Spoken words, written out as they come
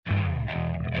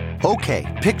Okay,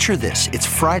 picture this. It's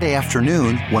Friday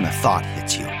afternoon when a thought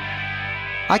hits you.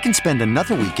 I can spend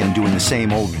another weekend doing the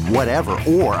same old whatever,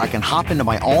 or I can hop into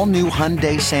my all-new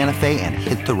Hyundai Santa Fe and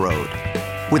hit the road.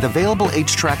 With available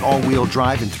H-Track all-wheel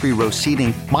drive and 3-row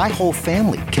seating, my whole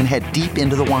family can head deep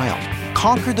into the wild.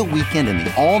 Conquer the weekend in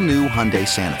the all-new Hyundai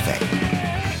Santa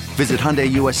Fe. Visit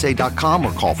HyundaiUSA.com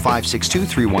or call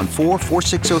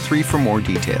 562-314-4603 for more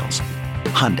details.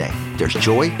 Hyundai, there's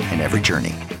joy in every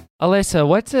journey. Alyssa,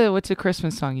 what's a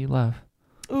Christmas song you love?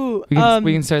 Ooh,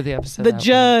 we can start the episode. The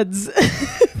Judds.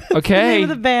 Okay. The name of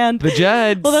the band. The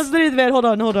Judds. Well, that's the name of the band. Hold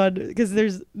on, because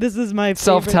this is my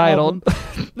self-titled.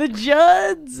 The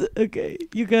Judds. Okay,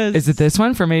 you guys. Is it this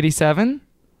one from '87?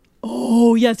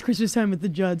 Oh yes, Christmas Time with the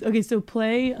Judds. Okay, so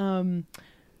play.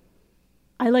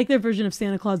 I like their version of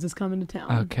Santa Claus is Coming to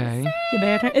Town. Okay.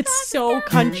 It's so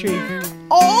country.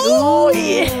 Oh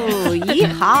yeah.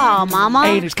 Yeehaw, mama.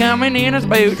 Santa's coming in his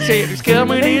boots. Santa's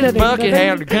coming in his bucket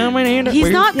hat. Coming in his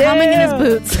He's not coming in his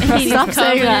boots. Stop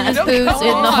saying that. His boots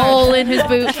in the hole in his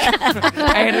boot.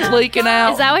 And it's leaking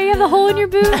out. Is that why you have the hole in your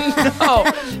boot? No,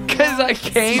 because I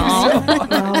came so.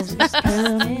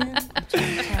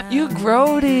 You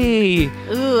grody.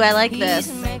 Ooh, I like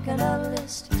this.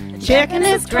 Checking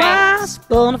his class,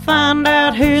 gonna find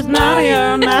out who's naughty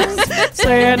or nice.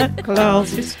 Santa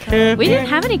Claus is coming. We didn't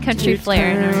have any country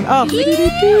flair in our. Oh,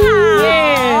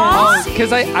 yeah.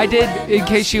 Because I did, in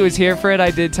case she was here for it, I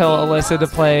did tell Alyssa to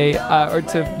play or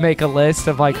to make a list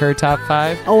of like her top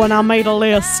 5. Oh, and I made a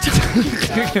list.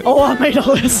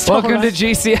 Welcome to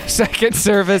GCF Second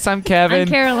Service. I'm Kevin. I'm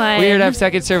Caroline. We're here to have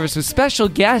Second Service with special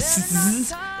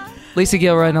guests. Lisa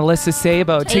Gilroy and Alyssa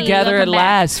Sabo together at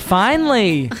last.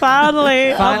 Finally.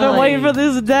 I've been waiting for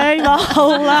this day my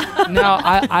whole life. No,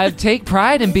 I take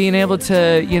pride in being able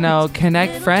to,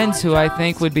 connect friends who I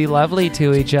think would be lovely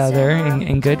to each other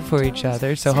and good for each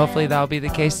other. So hopefully that'll be the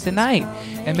case tonight.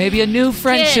 And maybe a new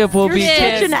friendship will be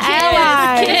such an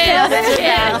ally.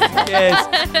 Yes.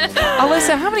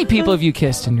 Alyssa, how many people have you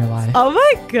kissed in your life? Oh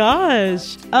my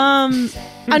gosh.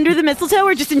 Under the mistletoe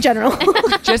or just in general?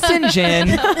 Just in gin.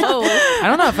 I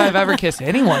don't know if I've ever kissed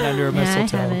anyone under a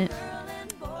mistletoe. I haven't.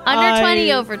 Under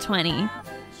 20, over 20.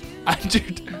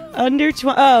 Under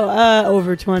 20.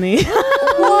 Over 20. Yes.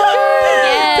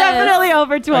 Definitely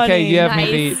over 20. Okay, you have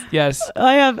me beat. Yes.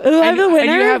 I have the winner.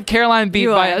 And you have Caroline beat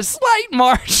by a slight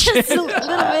margin. Just a little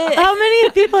bit. How many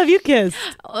people have you kissed?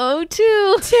 Oh,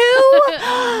 2.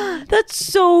 2? That's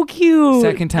so cute.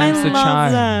 Second time's the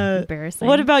charm. That. Embarrassing.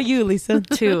 What about you, Lisa?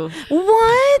 2.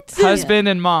 What? Husband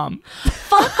and mom.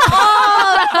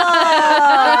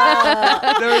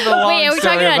 There was a long Wait, are we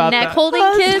story talking about neck holding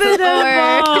kiss or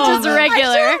just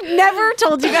regular? Never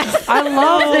told you guys. I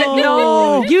love it.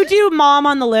 No. You do mom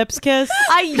on the lips kiss?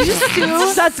 I used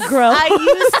to. That's gross. I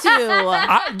used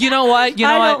to. You know what?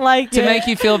 I don't like to it. make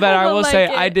you feel better, I will like say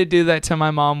it. I did do that to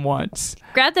my mom once.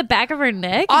 Grab the back of her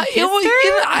neck and kiss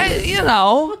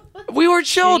We were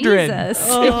children. Jesus.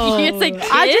 Oh. It's a kid?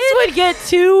 I just would get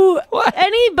to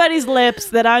anybody's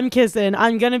lips that I'm kissing.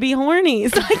 I'm gonna be horny.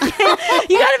 So I can't,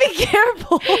 you gotta be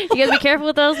careful. You gotta be careful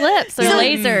with those lips. They're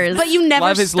lasers. But you never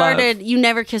Love is love. you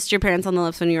never kissed your parents on the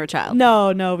lips when you were a child.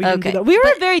 No, we didn't do Okay. that. We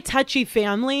were a very touchy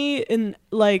family, and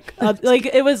like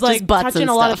it was like butts touching and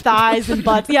a lot of stuff. thighs and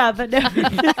butts. Yeah, but no.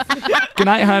 Good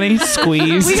night, honey.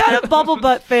 Squeeze. We got a bubble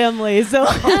butt family, so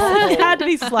it had to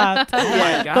be slapped. Oh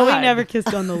my God. But we never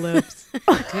kissed on the lips.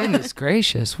 Goodness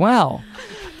gracious. Well,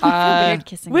 Weird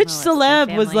kissing Which on the lips for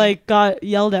celeb was family. like got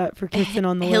yelled at for kissing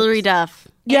on the Hillary lips? Duff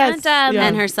Yes, And, yeah.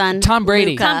 and her son Tom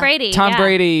Brady. Luca. Tom Brady. Tom yeah.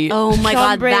 Brady. Oh my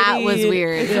Tom God, that Brady. was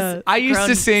weird. Yeah. I used to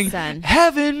grown sing son.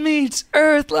 Heaven Meets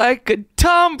Earth like a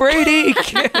Tom Brady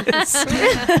kiss.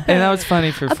 And that was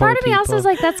funny for A part of me also is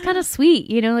like, that's kind of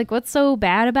sweet. Like, what's so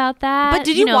bad about that? But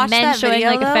did you watch men that showing video,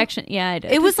 like though? affection? Yeah, I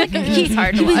did. It was like It's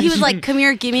hard to he was watch. like, "Come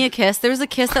here, give me a kiss." There was a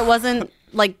kiss that wasn't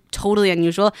like totally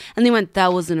unusual, and they went,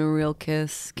 "That wasn't a real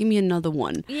kiss. Give me another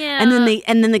one." Yeah. And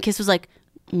then the kiss was like,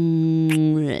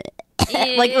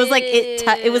 like it was like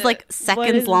it was like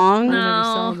seconds long.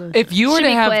 No. If you were Should to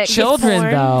be have quick. children, It's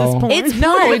porn. though. It's porn. It's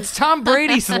No, porn. it's Tom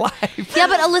Brady's life. Yeah,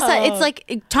 but Alyssa, it's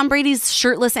like Tom Brady's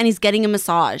shirtless and he's getting a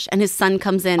massage, and his son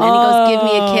comes in and he goes, "Give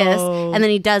me a kiss," and then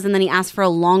he does, and then he asks for a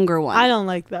longer one. I don't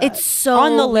like that. It's so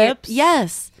on the weird. lips.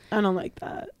 Yes, I don't like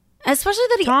that. especially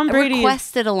that he Tom Brady is-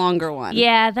 requested a longer one.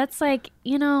 Yeah, that's like,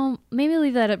 maybe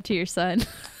leave that up to your son.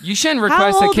 You shouldn't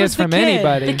request a old kiss was the from kid?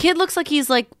 anybody. The kid looks like he's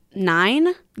like 9.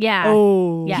 Yeah.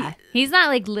 Oh. Yeah. He's not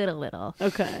like little.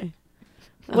 Okay.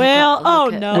 Well,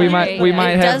 God, look at- we You're might right. we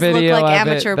might It have does look video like of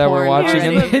amateur it that we're porn. watching.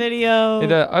 Here's the video.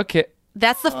 Okay.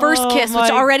 That's the first Oh kiss, which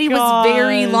my already was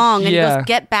very gosh. long. And Yeah. he goes,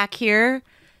 "Get back here."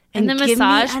 And the give me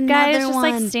massage guy is another just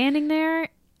like one. standing there.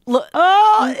 Look,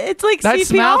 it's like That's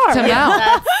CPR. mouth to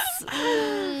mouth.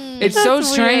 It's so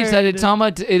That's strange that weird. it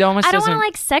almost I don't want doesn't. to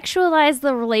like sexualize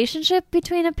the relationship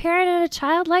between a parent and a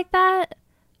child like that,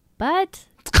 but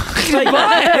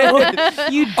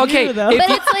You do, Okay, though. but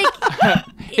it's like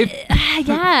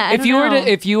yeah. I if don't you were know.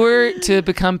 if you were to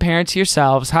become parents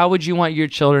yourselves, how would you want your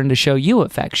children to show you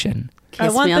affection? I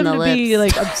Kiss want me on them the to be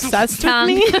lips. like obsessed with Tongue.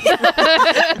 me, but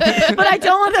I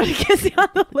don't want them to kiss me on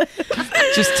the lips.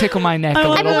 Just tickle my neck a I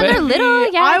little I mean, when bit. they're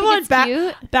little, yeah, I think want it's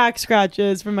cute. back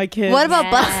scratches for my kids. What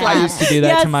about butt Yeah. slaps? I used to do that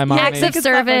to Yes, my mom. yeah, Acts of Take a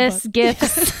slap on service,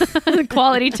 gifts,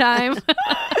 quality time.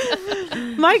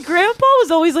 My grandpa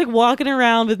was always like walking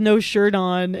around with no shirt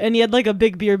on, and he had like a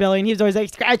big beer belly, and he was always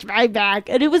like, scratch my back.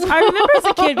 And it was, I remember as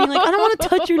a kid being like, I don't want to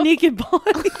touch your naked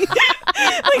body.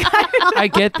 I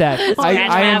get that.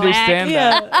 I understand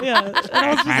that. Yeah. And I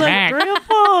was just like,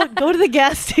 Grandpa, go to the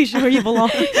gas station where you belong.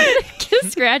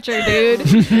 Kiss scratcher, dude.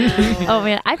 Oh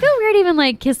man, I feel weird even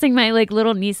like kissing my like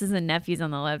little nieces and nephews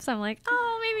on the lips. I'm like,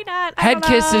 oh, maybe not. I Head don't know.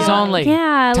 kisses only.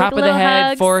 Yeah, Top like of the little head,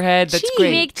 hugs. forehead. That's Cheek.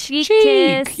 great. Make cheek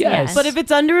kiss. yes. But if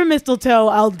it's under a mistletoe,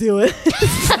 I'll do it.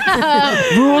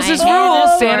 Rules is I know.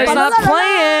 rules. Santa's Of not course.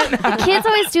 playing. The kids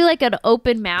always do like an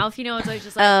open mouth. You know, it's always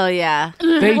just like. Oh yeah.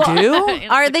 They do?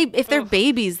 Are they? If they're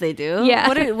babies, they do. Yeah.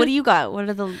 What do you got? What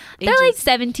are the? They're like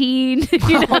 17. You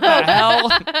know? What the hell?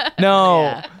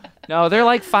 No. No, they're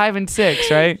like 5 and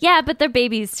 6, right? Yeah, but they're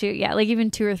babies too. Yeah, like even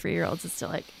 2 or 3 year olds is still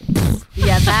like.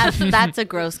 Yeah, that's a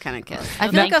gross kind of kiss. I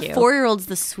feel Thank like a you. 4-year-old's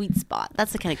the sweet spot.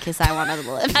 That's the kind of kiss I want on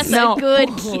the lips. That's No. a good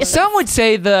kiss. Some would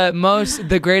say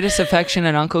the greatest affection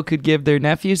an uncle could give their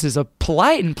nephews is a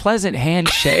polite and pleasant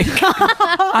handshake.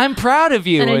 I'm proud of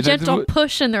you. And a gentle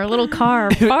push in their little car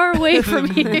far away from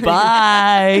you.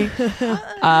 Bye.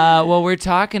 Well, we're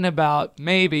talking about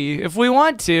maybe, if we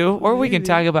want to, or we can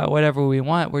talk about whatever we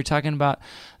want. We're talking about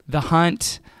the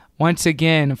hunt once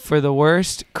again for the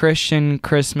worst Christian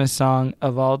Christmas song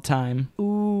of all time.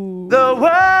 The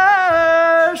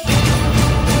worst.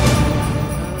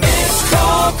 It's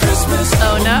called Christmas.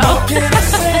 Oh no. What can I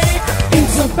say?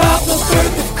 It's about the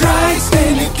birth of Christ,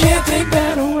 and you can't take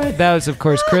that away. That was, of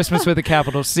course, Christmas with a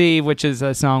capital C, which is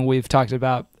a song we've talked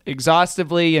about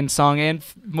exhaustively in song and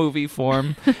movie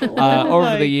form over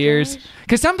my the years.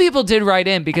 Because some people did write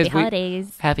in because Happy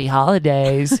holidays. Happy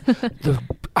holidays.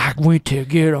 I went to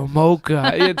get a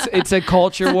mocha. It's a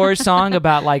culture war song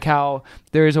about like how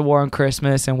there is a war on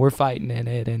Christmas and we're fighting in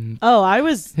it. And Oh, I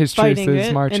was His truth fighting is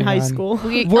it marching in high on. school.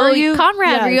 Were you?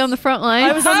 Conrad, were you Yes. on the front line?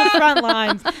 I was on the front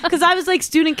lines because I was like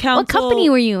student council. What company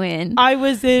were you in? I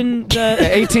was in the the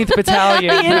 18th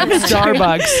Battalion at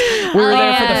Starbucks. We were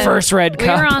there for the yeah. first Red We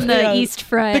Cup. were on the Yeah. East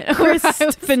Front.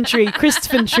 Christfantry.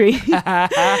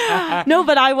 No,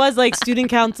 but I was like student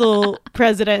council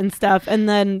president and stuff. And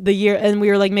then and we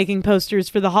were like making posters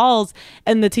for the halls.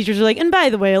 And the teachers were like, and by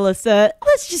the way, Alyssa,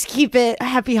 let's just keep it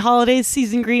happy holidays,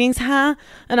 season greetings, huh?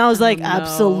 And I was like,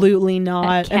 absolutely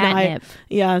not. That And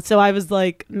catnip. so I was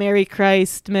like, Merry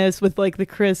Christmas with like the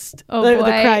Christ, Oh, the boy.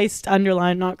 Christ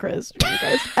underlined, not Christ. You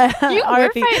were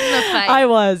R.I.P. fighting the fight. I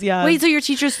was, yeah. Wait, so your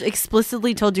teachers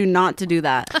explicitly told you not to do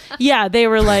that? Yeah, they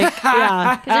were like,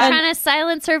 yeah. They're trying to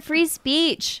silence her free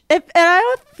speech. And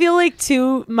I feel like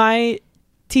too, my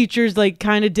teachers like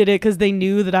kind of did it because they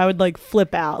knew that I would like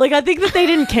flip out. Like I think that they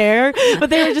didn't care, but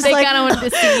they were just They like, kind of wanted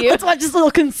to see you. let's watch this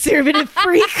little conservative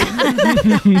freak.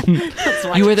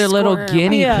 You were their little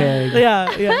guinea pig. yeah.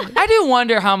 I do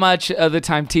wonder how much of the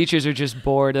time teachers are just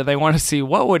bored and they want to see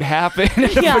what would happen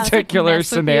in a Yeah. particular Mess with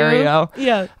scenario.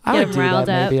 Yeah. I Get would them do that riled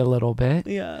up. maybe a little bit.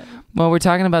 Yeah. Well, we're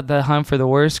talking about the hunt for the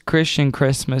worst Christian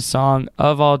Christmas song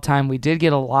of all time. We did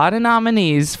get a lot of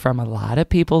nominees from a lot of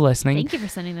people listening. Thank you for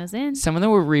sending those in. Some of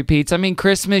them were repeats. I mean,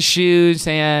 Christmas Shoes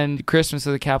and Christmas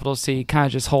with a capital C kind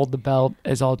of just hold the belt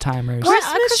as all timers.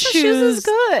 Christmas shoes is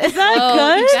good. Is that Oh,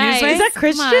 good? you guys, Is that come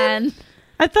Christian? on.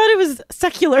 I thought it was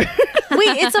secular.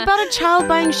 Wait, it's about a child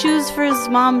buying shoes for his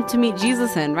mom to meet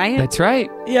Jesus in, right? That's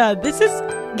right. Yeah, this is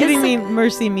giving me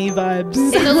Mercy Me vibes.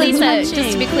 So Lisa, touching.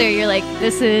 just to be clear, you're like,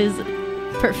 this is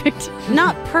perfect.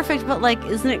 Not perfect, but like,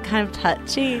 isn't it kind of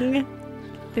touching?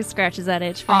 Who scratches that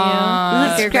itch for you?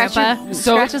 Uh, Your grandpa?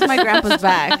 Scratches my grandpa's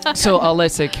back. So,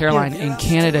 Alyssa, Caroline, in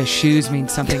Canada, shoes mean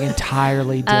something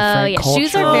entirely different. Oh, yeah.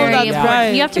 Shoes are culturally. very that's important. right.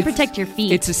 You have to It's- protect your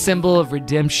feet. It's a symbol of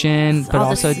redemption, but all the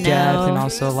also snow. death and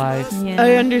also life. Yeah.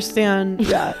 I understand.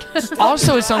 Yeah.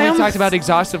 Also, it's something we I talked about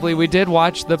exhaustively. We did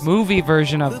watch the movie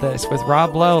version of this with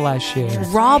Rob Lowe last year.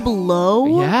 Rob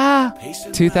Lowe? Yeah,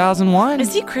 2001.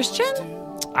 Is he Christian?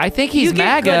 I think he's You get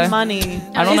MAGA. good money.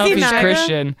 I don't Is know he if he's MAGA?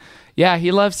 Christian. Yeah,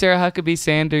 he loves Sarah Huckabee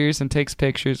Sanders and takes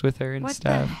pictures with her and What the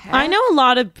stuff. heck? I know a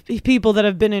lot of people that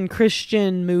have been in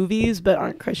Christian movies but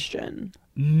aren't Christian.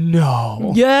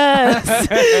 No. Yes.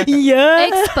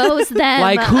 Yes. Expose them.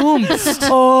 Like whom?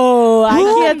 Oh,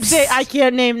 I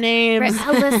can't name names.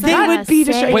 Alyssa, They would be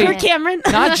say destroyed. Wait. Kirk Cameron.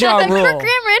 Not Ja Rule. Kirk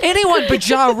Cameron. Anyone but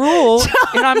Ja Rule.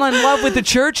 And I'm in love with the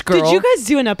church girl. Did you guys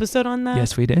do an episode on that?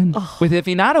 Yes, we did. With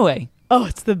Ify Nottaway. Oh,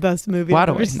 it's the best movie I've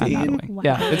ever Nottaway, not seen. Nottaway. Wow.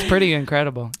 Yeah, it's pretty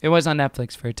incredible. It was on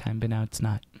Netflix for a time, but now it's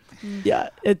not. Yeah,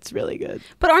 it's really good.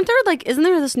 But aren't there like, isn't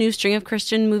there this new string of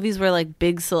Christian movies where like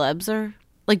big celebs are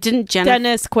like, didn't Jennifer?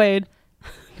 Dennis Quaid.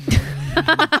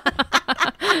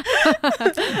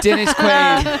 Dennis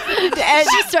Quaid.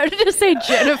 She started to say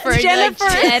Jennifer. Jennifer.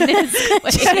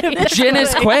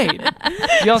 Dennis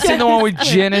Quaid. Y'all seen the one with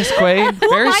Dennis Quaid?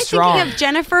 Very Am I strong. thinking of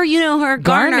Jennifer? You know her,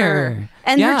 Garner.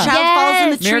 And Yeah. her child falls in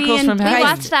the tree. Miracles and from Heaven. We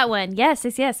Right. watched that one. Yes.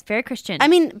 Very Christian. I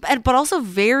mean, but also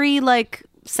very like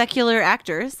secular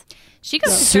actors. she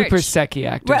goes to Super church. sexy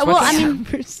actors. Right, well, What I the- mean,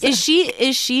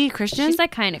 is she Christian? She's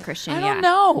like kind of Christian. I yeah. don't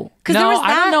know. 'Cause No, there was I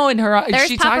don't that- know. In her, There's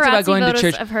she talked about paparazzi going to photos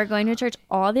church. of her going to church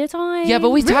all the time. Yeah,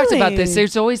 but we talked about this. Really?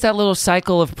 There's always that little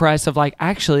cycle of press of like,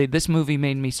 actually, this movie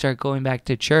made me start going back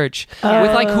to church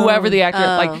with like whoever the actor.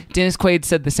 Oh. Like Dennis Quaid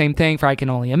said the same thing for I Can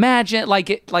Only Imagine.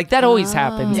 Like that always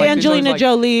happens. Like, there's Angelina always, like,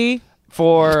 Jolie.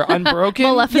 for Unbroken.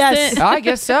 Maleficent. Yes. I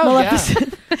guess so.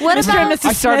 Maleficent. What about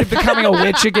I started becoming a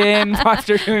witch again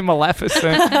after doing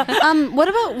Maleficent. what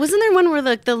about wasn't there one where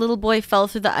like the little boy fell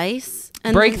through the ice?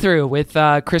 And Breakthrough with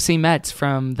Chrissy Metz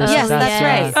from This Yes, Is Us. that's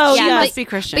right. Oh, she yeah. must be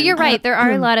Christian. But you're right. There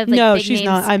are a lot of like No, big she's names.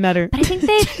 not. I met her. But I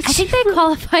think they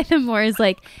qualify them more as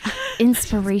like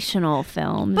inspirational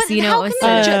films. But you know, how it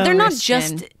can was they so they're not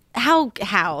Christian. just how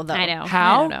though? I know. I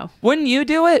How? don't know. Wouldn't you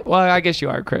do it? Well, I guess you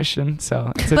are Christian,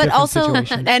 so it's a But different also,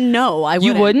 situation. and no, I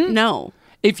wouldn't. You wouldn't? No.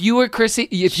 If you were She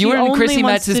in only Chrissy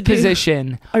wants Metz's to do-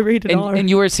 position, I rated R. and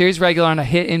you were a series regular on a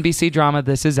hit NBC drama,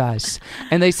 This Is Us,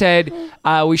 and they said,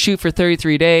 we shoot for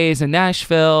 33 days in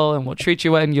Nashville, and we'll treat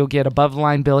you well, and you'll get above the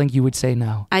line billing, you would say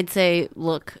no. I'd say,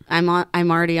 look, I'm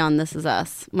already on This Is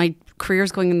Us. My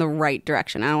career's going in the right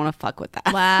direction. I don't want to fuck with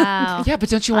that. Wow. Yeah, but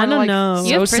don't you I want to don't like know. You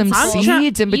sow have some principles.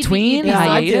 seeds in You'd be- between you'd be Yeah,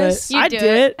 I'd do hiatus? it. You'd I'd do do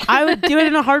it. it. I would do it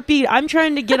in a heartbeat. I'm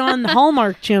trying to get on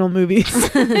Hallmark Channel movies.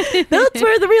 That's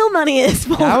where the real money is.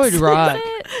 That would rock.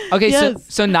 Okay, Yes.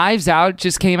 so Knives Out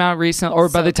just came out recently, or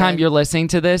by So the time good. you're listening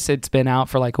to this, it's been out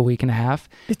for like a week and a half.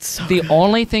 It's so The good.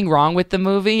 only thing wrong with the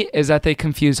movie is that they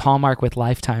confuse Hallmark with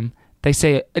Lifetime. They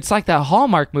say it's like that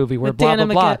Hallmark movie where With blah Dana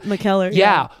blah blah. McKellar.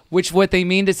 Yeah, which what they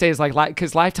mean to say is like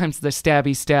because Lifetime's the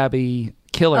stabby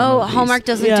killer. Oh, movies. Hallmark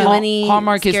doesn't Yeah. do any.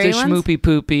 Hallmark is the scary ones? schmoopy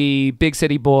poopy big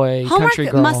city boy Hallmark country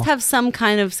girl. must have some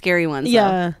kind of scary ones. though.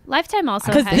 Yeah. Lifetime also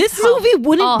Because has this movie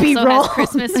wouldn't be also wrong. has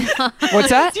Christmas. What's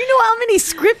that? Do you know how many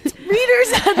script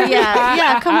readers had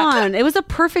Yeah, come on. It was a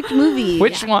perfect movie.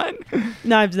 Which one?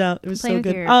 Knives Out? It was Play so with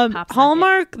good. your pop socket.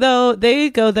 Hallmark though, they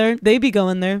go there. They be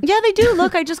going there. Yeah, they do.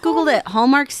 Look, I just googled it.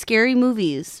 Hallmark scary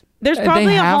movies. There's They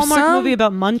probably a have Hallmark some? movie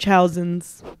about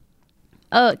Munchausen's.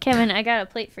 Oh, Kevin, I got a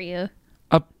plate for you.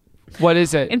 What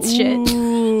is it? It's shit.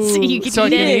 So you can So I eat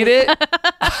can it. eat it?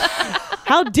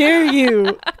 How dare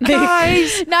you?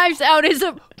 Guys, Knives Out is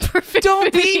a perfect.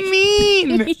 don't movie. be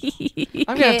mean.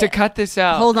 I'm gonna have to cut this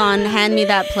out. Hold on, hand me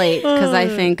that plate because I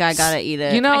think I gotta eat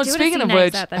it. You know, I do wanna speaking see of Knives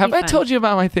which, Out. That'd have be I fun. told you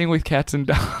about my thing with cats and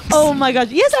dogs? Oh my gosh!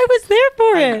 Yes, I was there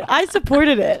for it. I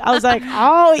supported it. I was like,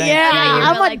 oh yeah, Yeah, you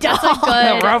I'm were a like, that's dog.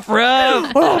 a good.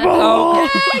 rough. Oh.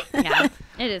 Yeah,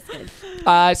 it is good.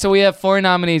 So we have 4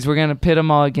 nominees. We're gonna pit them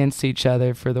all against each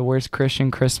other for the worst Christian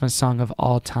Christmas song of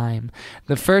all time.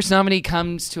 The first nominee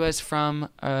comes to us from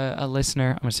a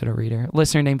listener. I'm gonna say a reader, a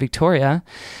listener named Victoria.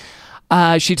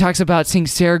 She talks about seeing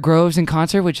Sarah Groves in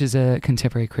concert, which is a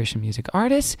contemporary Christian music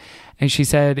artist. And she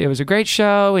said it was a great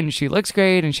show and she looks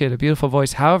great and she had a beautiful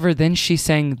voice. However, then she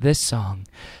sang this song.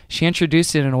 She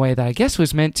introduced it in a way that I guess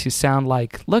was meant to sound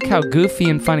like, look how goofy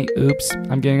and funny. Oops,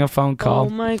 I'm getting a phone call. Oh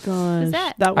my gosh!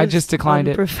 that? was I just declined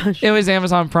it. unprofessional. It was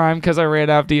Amazon Prime because I ran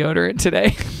out of deodorant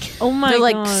today. Oh my They're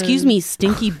like, god! excuse me,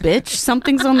 stinky bitch.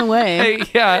 Something's on the way. Hey,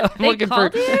 yeah, I'm They looking for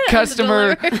called you?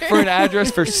 customer for an address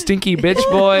for Stinky Bitch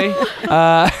Boy.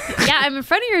 Yeah, I'm in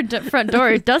front of your front door.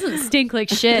 It doesn't stink like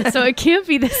shit, so it can't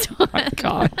be this one.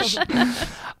 Gosh.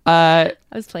 I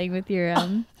was playing with your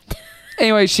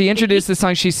Anyway, she introduced the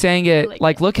song. She sang it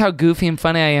like, look how goofy and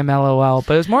funny I am, LOL.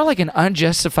 But it was more like an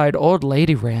unjustified old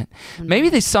lady rant. Maybe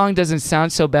this song doesn't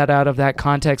sound so bad out of that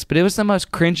context, but it was the most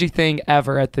cringy thing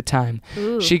ever at the time.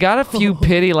 Ooh. She got a few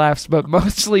pity laughs, but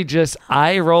mostly just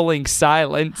eye-rolling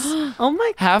silence. Oh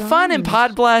my! Have fun and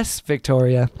pod bless,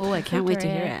 Victoria. Oh, I can't wait to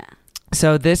hear it.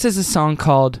 So this is a song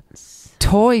called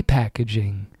Toy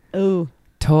Packaging Oh.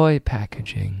 Toy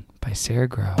Packaging by Sarah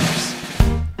Groves.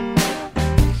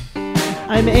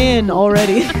 I'm in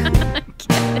already.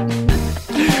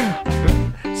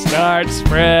 Start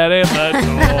spreading the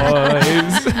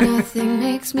toys. Nothing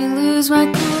makes me lose my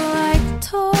cool like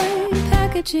toy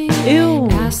packaging. Ew.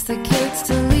 Ask the kids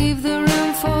to leave the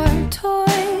room for toy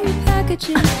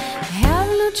packaging. I have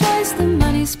no choice, the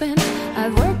money spent.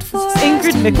 I've worked for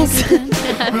Ingrid Michaelson.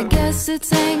 I guess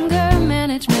it's anger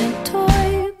management.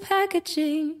 Toy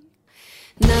packaging.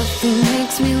 Nothing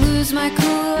makes me lose my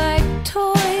cool like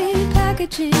toy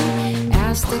packaging.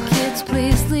 Ask the kids,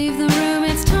 please leave the room.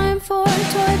 It's time for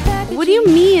toy packaging. What do you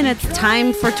mean it's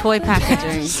time for toy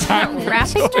packaging?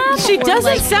 Wrapping up? She Or, doesn't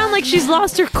like, sound like she's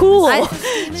lost her cool.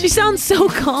 She sounds so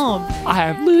calm.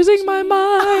 I'm losing my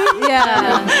mind.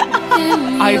 Yeah.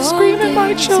 I scream at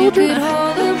my children. You could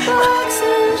hold a box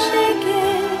and shake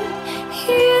it.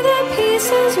 Hear the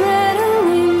pieces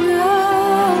rattling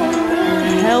out.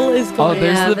 Hell is Oh, going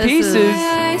there's Yeah, the this pieces.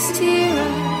 Iced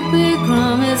tear, big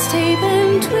promise tape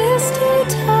and twisted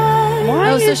tie.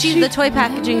 Why Oh, so is she's the toy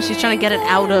packaging. She's trying to get it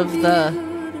out of the.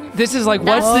 This is like,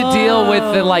 what's the deal with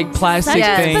the like plastic Such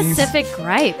a things? specific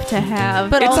gripe to have.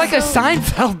 But It's also, like a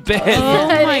Seinfeld bit. Oh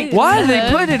my Why do they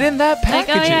put it in that like,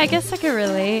 oh packaging? yeah, I guess I could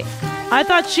relate. I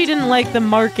thought she didn't like the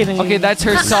marketing. Okay, that's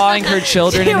her sawing her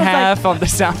children She in was like- half on the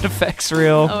sound effects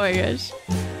reel. Oh my gosh.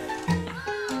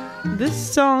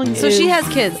 This song So is... she has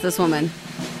kids. This woman.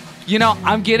 You know,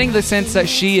 I'm getting the sense that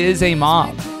she is a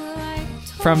mom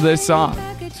from this song.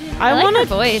 I like want her to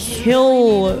voice.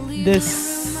 kill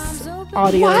this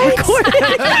audio recording.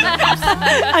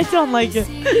 I don't like it.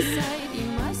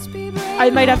 I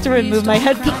might have to remove my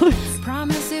headphones.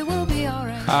 Promise it will be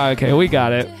alright. Okay, we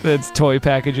got it. It's Toy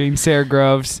Packaging, Sarah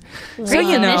Groves. So Great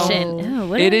you know, submission. Oh,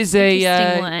 what it an is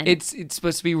interesting a one. it's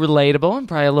supposed to be relatable and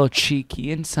probably a little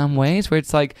cheeky in some ways, where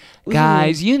it's like,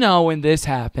 guys, you know when this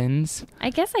happens. I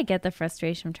guess I get the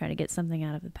frustration of trying to get something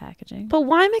out of the packaging. But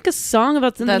why make a song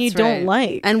about something That's you don't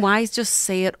right. like? And why just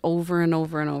say it over and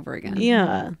over and over again?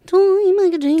 Yeah. Toy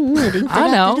packaging. I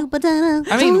know.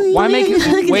 I mean, why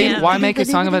make a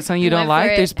song about something you don't Went like?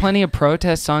 for it. There's plenty of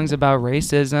protest songs about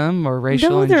racism or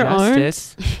racial No, there aren't.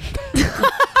 injustice.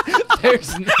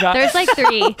 There's not. There's like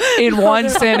 3. In one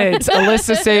sentence,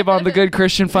 Alyssa Sabo on the Good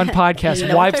Christian Fun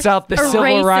podcast wipes out the civil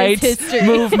Erases rights history.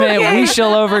 movement. We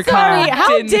shall overcome. Sorry, how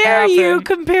Didn't dare you happen.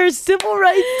 compare civil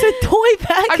rights to toy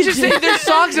packaging? I'm just saying there's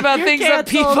songs about You're things that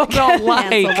people canceled. don't like.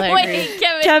 Canceled, I agree. Wait,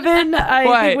 Kevin. Kevin, I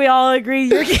What? think we all agree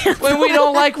you're canceled. When we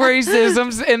don't like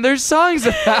racism and there's songs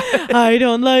about it. I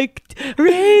don't like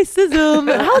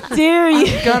racism. How dare you?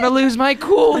 Gonna lose my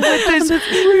cool with this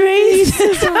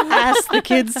Racism. Ask the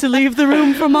kids to leave the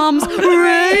room for mom's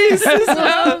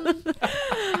racism.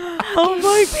 Oh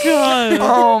my god.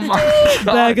 Oh my god.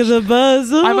 Back of the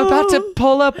buzz. I'm about to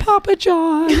pull a Papa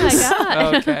John's. Oh my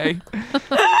God. Okay.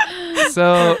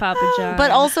 So, Papa John.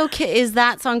 But also, is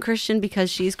that song Christian because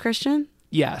she's Christian?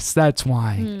 yes, that's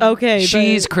why. Okay,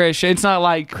 She's but Christian. It's not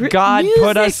like God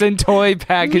put us in toy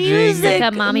packaging. music,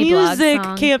 Like a mommy blog music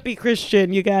song. can't be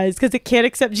Christian, you guys, because it can't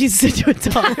accept Jesus into its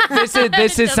heart. This is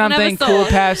Doesn't have something a soul. cool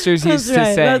pastors That's used to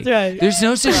right, say. that's right. There's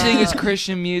no such thing as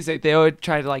Christian music. They always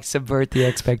try to like subvert the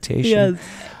expectation. Yes.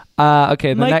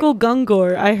 Okay. The Michael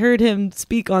Gungor, I heard him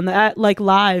speak on that like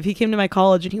live. He came to my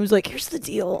college and he was like, "Here's the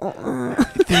deal."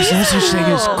 There's no such thing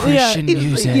as Christian he was like,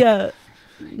 music. yeah.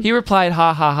 He replied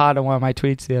 "ha ha ha" to one of my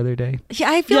tweets the other day. Yeah,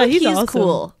 I feel Yeah, like he's he's awesome.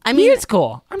 cool. I He mean, is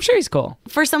cool. I'm sure he's cool.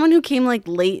 for someone who came like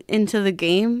late into the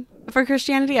game for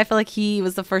Christianity, I feel like he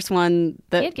was the first one He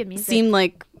that had good music. seemed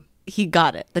like he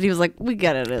got it. That he was like, we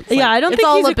get it. It's Yeah, like, I don't it's think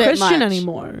all he's a bit Christian much.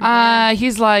 anymore.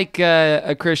 He's like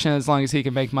a Christian as long as he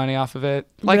can make money off of it.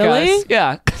 Like Really? us.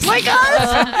 Yeah. Like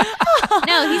us?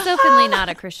 no, he's openly not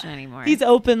a Christian anymore. He's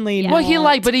openly Yeah. Well, he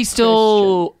not but he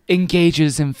still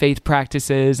engages in faith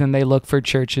practices, and they look for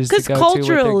churches to because go to with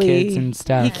their culturally kids and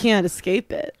stuff. he can't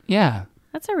escape it. Yeah,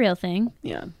 That's a real thing.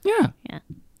 Yeah. yeah. Yeah.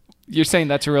 You're saying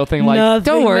that's a real thing? Like, Nothing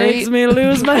don't worry. makes me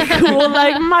lose my cool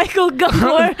like Michael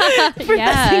Gungor.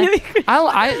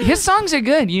 Yeah. His songs are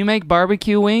good. You make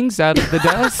barbecue wings out of the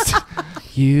dust.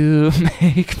 You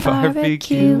make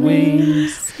barbecue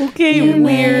wings. Okay, You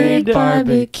weird. make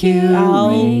barbecue Al,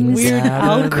 wings weird out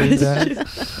Al of the Christian.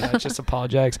 dust. Yeah, just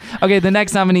apologetics. Okay, the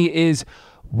next nominee is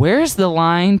 "Where's the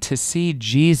Line to See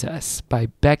Jesus" by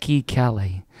Becky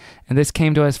Kelly. And this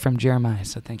came to us from Jeremiah,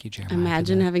 so thank you, Jeremiah. for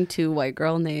Imagine that. having 2 white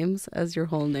girl names as your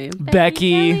whole name.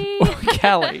 Becky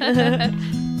Kelly.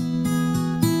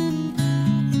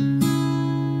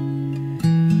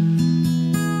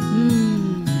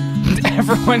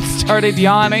 Everyone started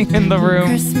yawning in the room.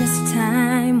 Christmas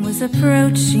time was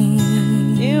approaching.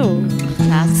 Ew.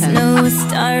 Past tense. Snow is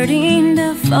starting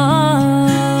to fall.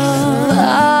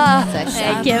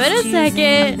 Hey, give it a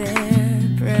second.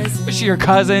 Was she your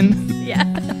cousin Yeah.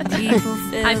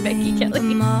 I'm Becky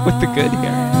Kelly. with the good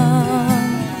hair?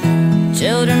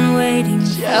 Children waiting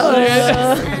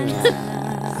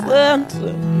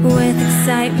with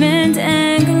excitement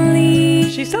and glee.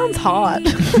 She sounds hot.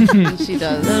 She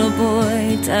does. Little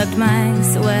boy tugged my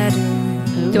sweater.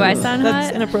 Do I sound That's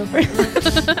hot? inappropriate.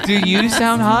 Do you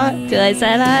sound hot? Do I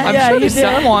sound hot? I'm Yeah, sure you to do.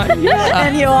 someone.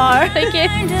 And you are. Thank you.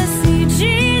 To see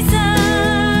Jesus.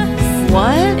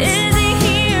 What? Is he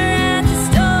here at the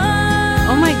store?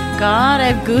 Oh my god, I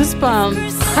have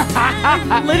goosebumps.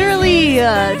 Literally.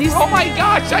 Oh my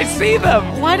gosh, I see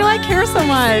them. Why do I care so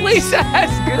much? Lisa has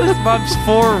goosebumps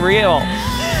for real.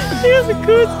 She has a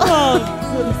goosebumps.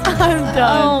 I'm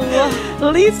done.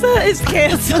 Lisa is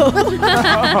canceled. You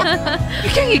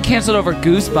can't get canceled over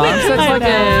goosebumps. That's I like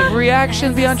a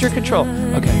reaction beyond your control.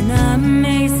 Okay. In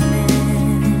amazement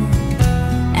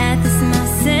at this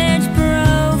message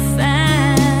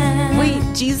profound. Wait,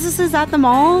 Jesus is at the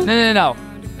mall? No.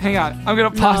 Hang on. I'm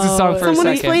going to pause the song for Someone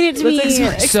a second. explain it to me.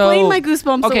 Explain my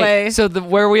goosebumps okay, away. so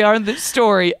where we are in the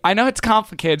story, I know it's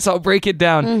complicated, so I'll break it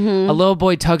down. A little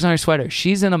boy tugs on her sweater.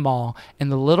 She's in a mall,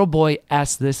 and the little boy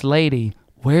asks this lady,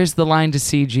 "Where's the line to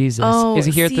see Jesus? Is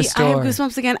he here at the store?" I have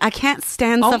goosebumps again. I can't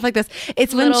stand stuff like this.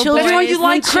 It's when Little children, boys. That's why you when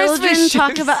like children Christmas talk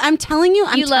shoes. about. I'm telling you,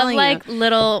 You love telling like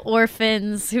little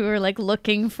orphans who are like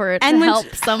looking for it And to when-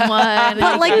 help someone.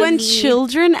 But like when Need-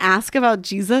 children ask about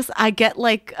Jesus, I get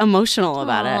like emotional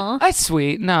about it. Aw. That's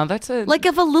sweet. No, that's a... Like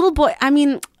if a little boy, I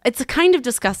mean, it's kind of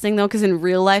disgusting though, because in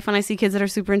real life, when I see kids that are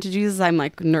super into Jesus, I'm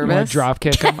like you want nervous. to drop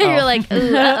kick him? You're like,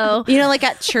 ooh, uh-oh. You know, like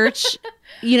at church.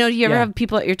 You know, do you ever Yeah. have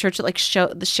people at your church that like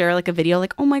share like a video,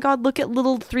 like, oh my God, look at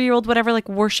little 3-year-old whatever, like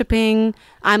worshiping.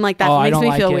 I'm like, that I makes don't me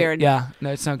like feel it. weird. Yeah,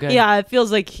 no, it's not good. Yeah, it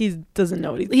feels like he doesn't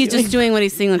know what he's He's doing. just doing what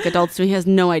he's seeing like adults do. He has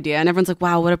no idea. And everyone's like,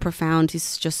 wow, what a profound.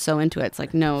 He's just so into it. It's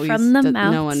like, no. From the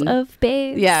no mouths one. of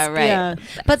babes. Yeah, right. Yeah.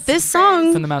 But this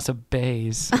song. From the mouse of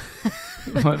bays.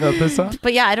 What about this song?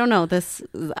 But yeah, I don't know. This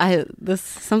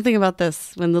something about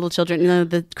this when little children, you know,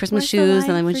 the Christmas Where's the shoes, line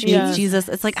and then when for she meets Jesus? Jesus,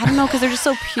 it's like, I don't know, because they're just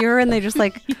so pure and they just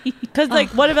like, Because, like,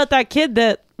 what about that kid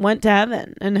that went to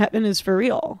heaven and heaven is for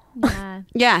real? Yeah.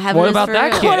 yeah, heaven What is about for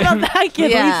that real. kid? What about that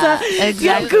kid, Yeah, Lisa? exactly.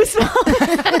 You have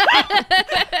goosebumps.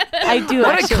 I do.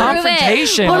 What a actually.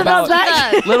 confrontation What about about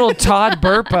that? little Todd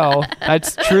Burpo.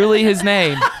 That's truly his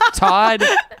name. Todd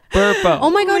Burpo. Oh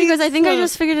my God, you guys, I think I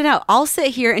just figured it out. I'll sit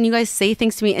here and you guys say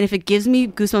things to me, and if it gives me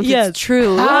goosebumps, Yes. it's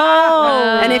true.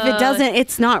 Oh. And if it doesn't,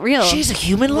 it's not real. She's a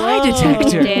human lie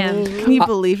detector. Damn. Can you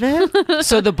believe it?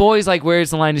 So the boy's like,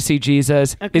 where's the line to see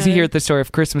Jesus? Is he Okay. here at the store?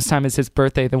 If Christmas time is his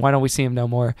birthday, then why don't we see him no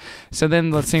more? So then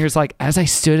the singer's like, as I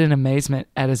stood in amazement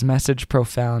at his message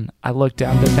profound, I looked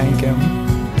down to thank him.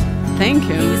 Thank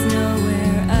you.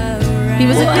 Nowhere around. He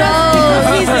was a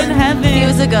ghost. He's in heaven. He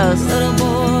was a ghost. Little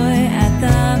boy at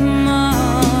the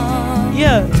mall.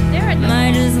 Yeah. They're at the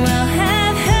Might as well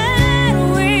have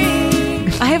had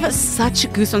wings. I have such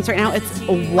goosebumps right now. It's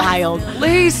wild.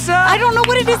 Lisa! I don't know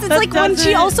what it is. It's That like when she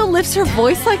doesn't- also lifts her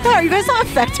voice like that. Are you guys not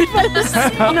affected by this?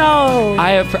 No.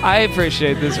 I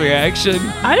appreciate this reaction.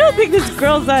 I don't think this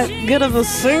girl's that good of a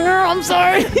singer. I'm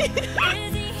sorry.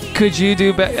 Could you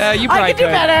do better? You probably I can do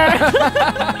better.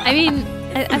 I mean,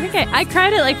 I think I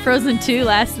cried at like Frozen 2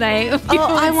 last night. People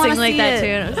I would wanna sing like see that it. too.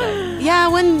 And I was like, Yeah,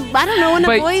 when I don't know when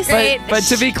a voice. but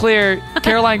to be clear,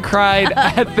 Caroline cried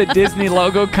at the Disney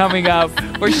logo coming up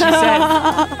where she said,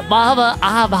 Mama,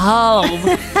 I'm home.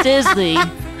 Disney,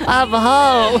 I'm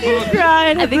home.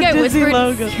 Cried I at think the I Disney whispered,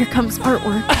 logo. "Here comes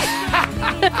artwork."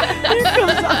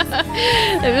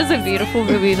 It was a beautiful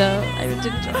movie, though. I did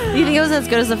enjoy it. Do you think it was as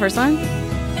good as the first one?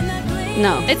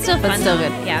 No, It's still but fun. still though.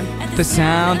 good. Yeah. The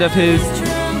sound of his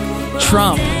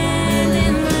trump.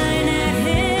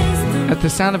 At the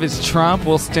sound of his trump,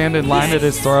 we'll stand in line at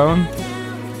his throne.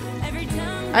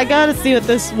 I gotta see what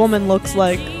this woman looks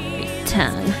like.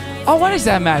 10. Oh, why does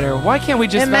that matter? Why can't we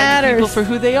just It value people matters. for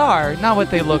who they are, not what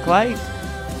they look like?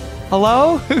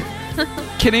 Hello?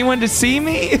 Can anyone to see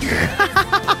me?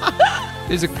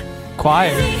 There's a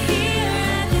choir.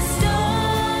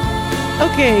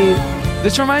 Okay.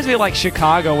 This reminds me of like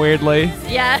Chicago, weirdly.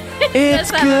 Yeah.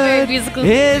 It's Does have a very good, musical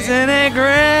isn't it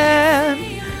grand?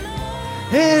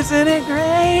 Isn't it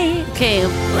great? Okay,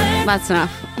 that's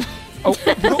enough. Oh,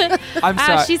 I'm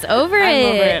sorry. Ah, she's over I'm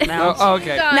it. over it now. Oh,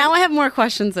 okay. Now I have more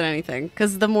questions than anything,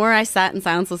 because the more I sat in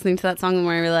silence listening to that song, the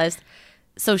more I realized.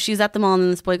 So she's at the mall, and then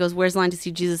this boy goes, "Where's the line to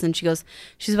see Jesus?" And she goes,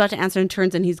 "She's about to answer," and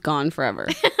turns, and he's gone forever.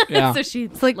 Yeah. So she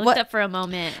like, looked what- up for a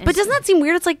moment. and But doesn't that seem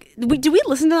weird? It's like, do we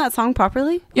listen to that song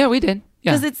properly? Yeah, we did.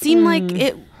 Yeah. Because it seemed like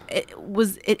it.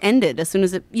 it ended as soon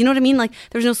as it, you know what I mean? Like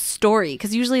there's no story,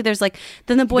 because usually there's like,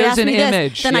 then the boy There's asked an me this,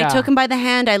 image, then I yeah. took him by the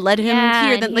hand, I led him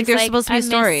here, and then like he's there's supposed to be a I'm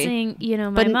story. missing,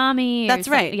 my But mommy. or that's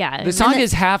right. something. Yeah. The song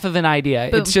is half of an idea.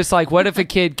 Boom. It's just like, what if a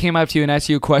kid came up to you and asked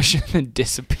you a question and then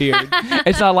disappeared?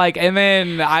 It's not like, and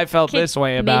then I felt this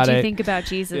way about made you it. think about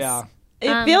Jesus. Yeah.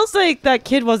 It feels like that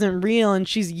kid wasn't real and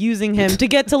she's using him to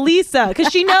get to Lisa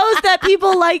because she knows that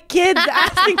people like kids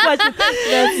asking questions.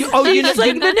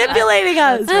 She's manipulating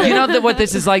us. You know what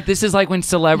this is like? This is like when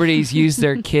celebrities use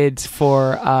their kids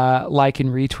for like and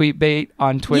retweet bait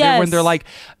on Twitter, Yes. when they're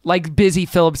like Busy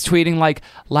Phillips tweeting like,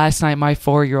 last night my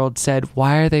 4-year-old said,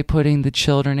 why are they putting the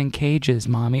children in cages,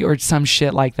 mommy? Or some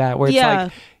shit like that, where it's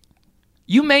like,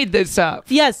 you made this up.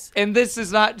 Yes. And this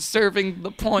is not serving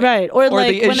the point. Right. Or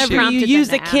like the whenever issue. you Prompted use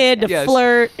them a to ask kid to Yes.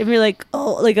 flirt and be like,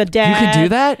 oh, like a dad. You can do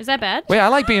that? Is that bad? Wait, I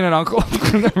like being an uncle.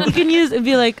 You can use and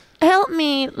be like, help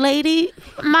me, lady.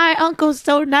 My uncle's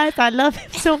so nice. I love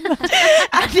him so much.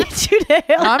 I need you to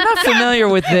help. I'm not familiar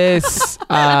with this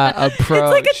approach. It's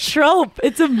like a trope.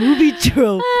 It's a movie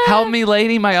trope. Help me,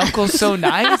 lady, my uncle's so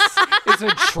nice. It's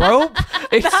a trope.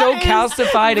 It's so is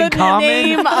calcified and the common.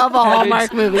 name of a that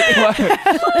Hallmark it's- movie. What?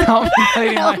 Help me,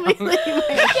 lady, my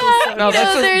uncle. No,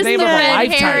 that's the there's name the of a Red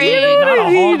lifetime Herring. movie, not a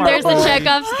Hallmark There's the movie.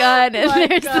 Chekhov's gun,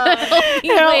 and there's the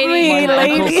Help lady. me, My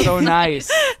lady. uncle's so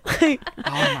nice.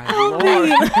 Oh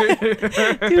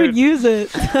my lord. Dude, use it.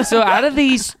 So out of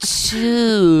these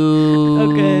two,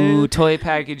 Okay. toy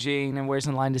packaging and Where's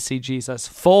in Line to See Jesus,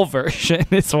 full version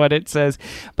is what it says,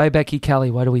 by Becky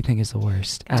Kelly. What do we think is the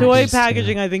worst? out of Toy these two?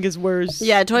 packaging, I think, is worse.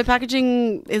 Yeah, toy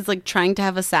packaging is like trying to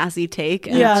have a sassy take,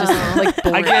 and Yeah. it's just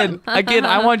like boring. Again,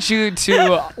 I want you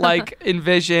to like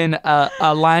envision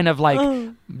a line of like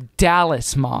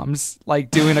Dallas moms like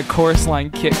doing a chorus line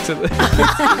kick to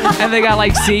the and they got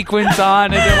like sequins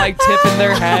on and they're like tipping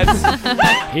their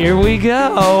heads. Here we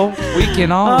go. We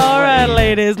can all. All right,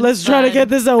 ladies, let's try to get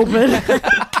this open.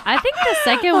 I think the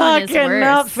second I one is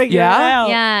cannot worse. figure Yeah? it out.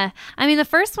 Yeah, I mean the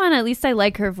first one, at least I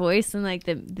like her voice and like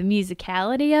the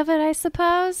musicality of it, I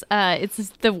suppose. It's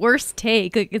just the worst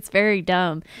take, like it's very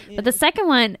dumb. But the second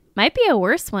one might be a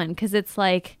worse one because it's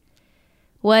like,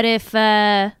 what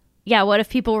if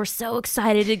people were so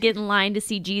excited to get in line to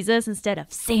see Jesus instead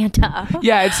of Santa?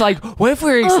 Yeah, it's like, what if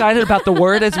we're excited about the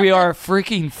word as we are a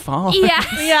freaking phone?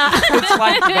 Yeah. It's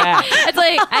like that. It's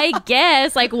like, I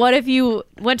guess, like, what if you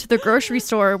went to the grocery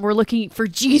store and were looking for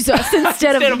Jesus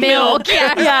instead of milk?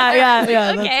 Yeah.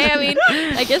 Yeah. Okay, I mean,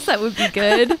 I guess that would be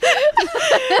good.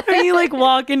 Or you like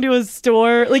walk into a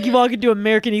store, like you walk into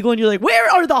American Eagle and you're like, where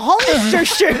are the Hollister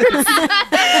shirts?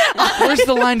 Where's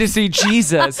the line to see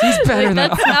Jesus? He's better than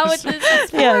That's us. not what this is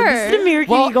for. Yeah, this is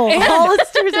American Well, Eagle. and-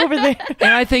 Hollister's over there.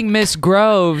 And I think Miss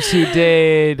Groves, who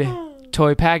did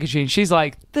toy packaging, she's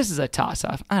like, this is a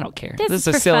toss-off. I don't care. This is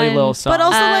a for silly fun. little song. But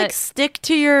also, Uh, like, stick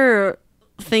to your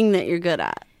thing that you're good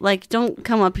at. Like, don't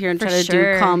come up here and For try to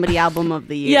sure. do comedy album of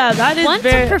the year. Yeah, that is Want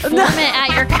very. to perform it at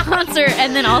your concert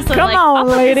and then also Come like, on, I'll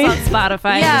put lady. this on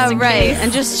Spotify. yeah, just in right. case.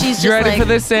 And just she's just you ready like, for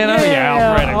this, Santa?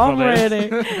 I'm ready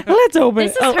for this. Let's open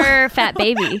This it. is her Fat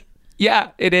Baby. Yeah,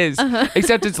 it is.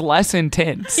 Except it's less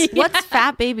intense. What's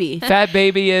Fat Baby? Fat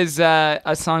Baby is a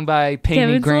song by Pammy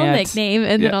Kevin's little Grant. nickname,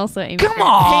 and then Yeah. also Amy. Come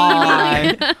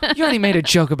Grant. on! You already made a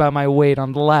joke about my weight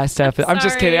on the last episode. I'm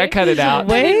just kidding. I cut it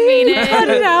out. I didn't mean it. Cut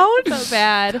it out. So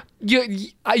bad. You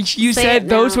Say said it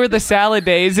those now. were the salad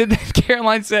days, and then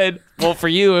Caroline said, "Well, for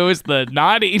you, it was the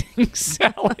not eating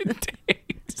salad days."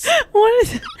 What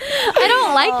is? I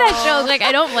don't like that joke. Like,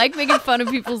 I don't like making fun of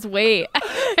people's weight.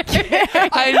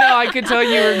 I know. I could tell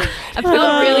you were. I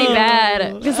felt really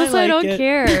bad because I also I like don't it.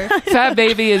 care. Fat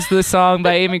Baby is the song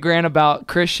by Amy Grant about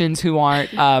Christians who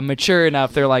aren't mature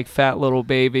enough. They're like fat little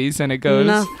babies, and it goes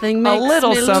Nothing a makes little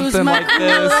me lose something my like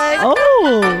this.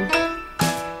 Oh.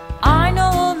 I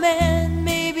know a man,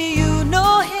 maybe you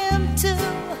know him too.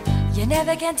 You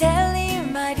never can tell, he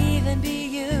might even be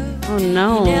you. Oh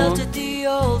no. Knelt at the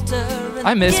altar and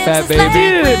I miss gives Fat his Baby.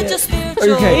 life with Dude. your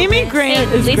spiritual Okay. Amy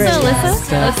Grant is Lisa, great.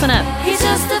 Alyssa, listen up. He's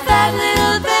just a fat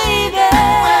little baby.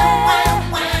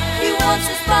 He wants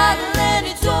his bottle and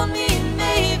he told me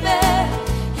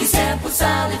maybe. He sampled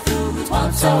solid foods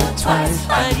once or twice,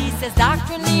 but he says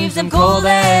doctrine leaves him cold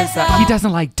as ice. He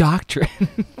doesn't like doctrine.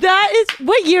 That is.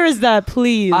 What year is that,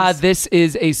 please? This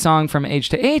is a song from Age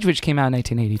to Age, which came out in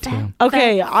 1982.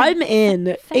 Okay, I'm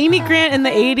in. Amy Grant in the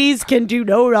 80s can do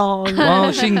no wrong.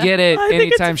 Well, she can get it I think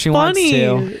anytime it's she funny.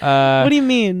 wants to. What do you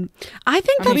mean? I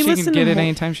think I that's mean, she listen can to get it her.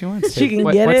 anytime she wants to. She can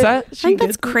What- get what's it. that? I think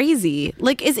that's crazy.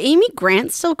 Like, is Amy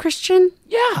Grant still Christian?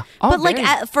 Yeah. But like,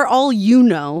 for all you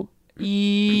know,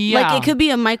 yeah. like it could be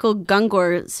a Michael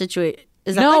Gungor situation.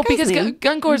 Is that No, that guy's because name?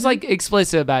 Guncore's like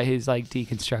explicit about his like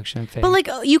deconstruction of faith. But like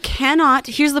you cannot.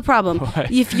 Here's the problem: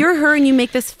 if you're her and you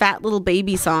make this fat little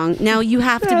baby song, now you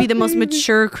have to be the most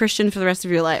mature Christian for the rest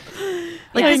of your life.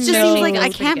 Like Yeah, this just no. seems like I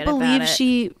Feels can't pretty good about believe it.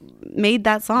 she made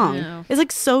that song. No. It's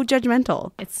like so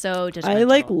judgmental. It's so judgmental. I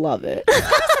like love it.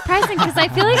 surprising because I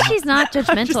feel like she's not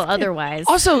judgmental otherwise.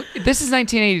 Also, this is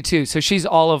 1982, so she's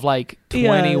all of like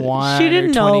 21 she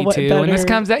didn't or know 22 what when this better-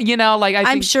 comes out. You know, like I I'm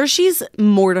think sure she's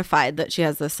mortified that she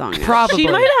has this song. now. probably She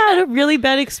might have had a really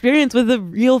bad experience with a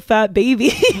real fat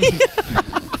baby.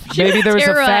 maybe there was a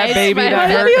fat terrorized baby by that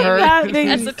her. hurt her. Fat baby.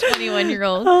 As a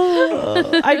 21-year-old.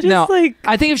 Oh, I just No, like.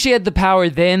 I think if she had the power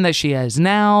then that she has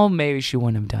now, maybe she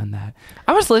wouldn't have done that.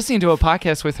 I was listening to a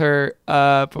podcast with her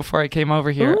before I came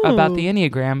over here about the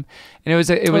Enneagram, and it was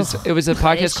a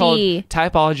podcast is called she?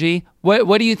 Typology.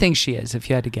 What do you think she is, if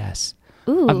you had to guess?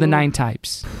 Ooh. Of the 9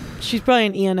 types, She's probably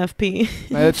an ENFP.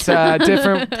 it's a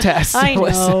different test. I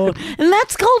know, and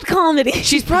that's called comedy.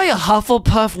 She's probably a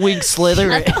Hufflepuff wing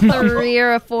Slytherin. 3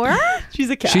 or a 4?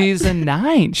 She's a cat. She's a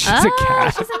 9. She's a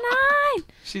cat. She's a 9.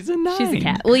 She's a 9. She's a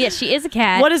cat. Well, yeah, she is a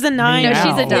cat. What is a 9? No, Meow.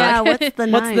 she's a dog. Yeah, what's the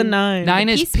 9? What's the 9? 9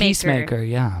 is Peacemaker. peacemaker.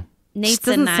 Yeah. Nate's Just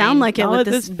doesn't a 9. sound like it Oh, with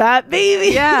this this. fat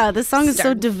baby. Yeah, this song is so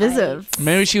Start divisive.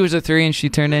 Maybe she was a 3 and she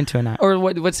turned into a 9. Or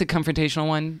what's the confrontational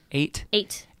one? 8.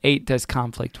 8. 8 does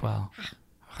conflict well.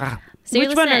 So you're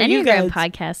Which one listening are to you Enneagram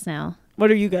guys? podcast now.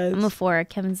 What are you guys? I'm a 4.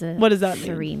 Kevin's a What does that mean?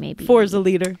 3 maybe. 4 is a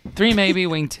leader. 3 maybe,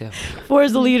 wing 2. 4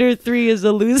 is a leader. 3 is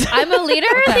a loser. I'm a leader.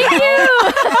 Thank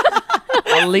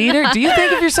you. A leader? Do you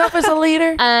think of yourself as a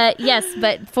leader? Yes,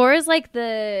 but 4 is like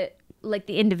the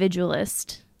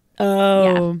individualist.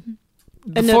 Oh.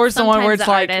 The 4 is the one where sometimes it's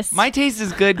the like, artist. my taste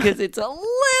is good because it's a little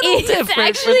It's different.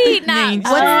 actually but not. means-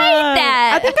 What's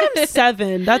that? I think I'm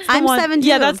 7. That's the I'm one. 7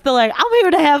 Yeah, too. that's the like. I'm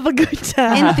here to have a good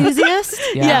time. Enthusiast?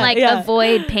 Yeah. Like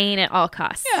avoid pain at all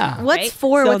costs. Yeah. What's Right?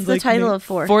 4? Sounds What's the like title me. of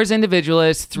 4? 4 is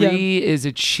individualist. 3 is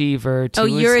achiever. 2 Oh,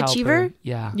 is you're helper. achiever?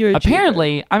 Yeah. You're achiever.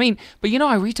 Apparently, I mean, but you know,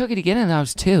 I retook it again and I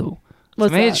was 2.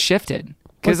 What's so maybe that? it's shifted.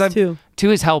 What's 2?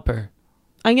 2 is helper.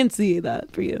 I can see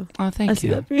that for you. Oh, I thank see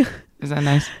you. that for you. Is that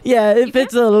nice? Yeah, if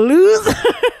it's a loser.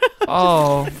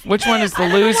 Oh, which one is the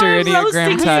loser I'm Enneagram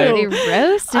roasting type? you. Really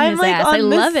roasting I'm his like ass. on I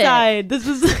love this it. side. This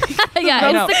is Yeah,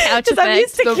 I know. it's the couch because I'm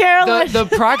used effect. to Caroline. The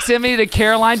proximity to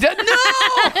Caroline. No!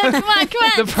 Come on,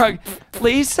 come on.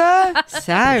 Lisa?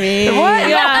 Sorry. What?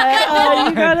 Yeah,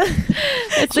 you gotta.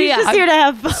 She's yeah, just I'm here to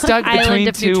have fun. Stuck Island between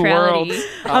of 2 neutrality. worlds.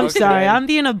 I'm Okay. sorry. I'm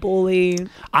being a bully.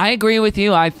 I agree with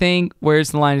you. I think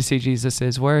Where's the Line to See Jesus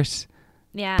is worse.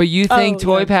 Yeah. But you think Oh,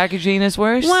 toy yeah. packaging is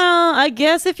worse? Well, I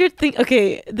guess if you're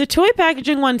okay, the toy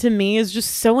packaging one to me is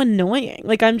just so annoying.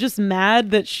 Like I'm just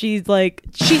mad that she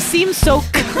seems so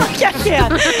I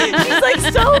can't. She's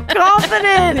like so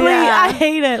confident. Like, I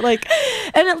hate it. Like,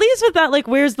 and at least with that, like,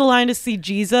 where's the line to see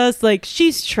Jesus? Like,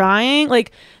 she's trying.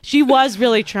 Like, she was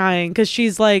really trying because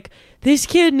she's like, this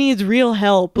kid needs real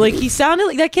help. Like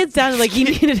that kid sounded like he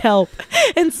needed help.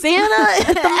 And Santa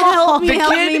at the mall, The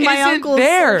kid my isn't uncle's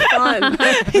there. so fun.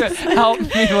 Help me,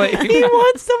 he lady.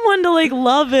 wants someone to like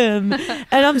love him.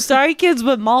 And I'm sorry, kids,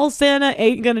 but mall Santa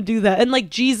ain't gonna do that. And like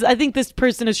Jesus, I think this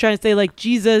person is trying to say like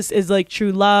Jesus is like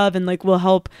true love and like will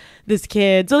help this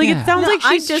kid. So like Yeah. it sounds like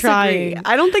I she's disagree. trying.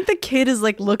 I don't think the kid is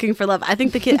like looking for love. I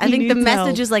think the kid. I think the needs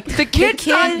message help. is like The kid's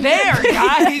not there,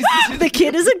 guys. The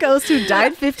kid is a ghost who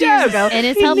died 50 years ago. And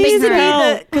is he helping needs to be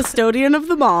her. the custodian of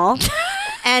the mall.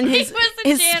 And his was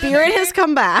the spirit janitor. has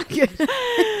come back. He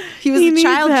was He a needs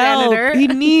child help. janitor.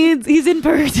 He's in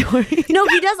purgatory. No,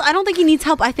 he does. I don't think he needs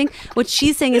help. I think what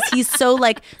she's saying is he's so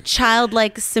like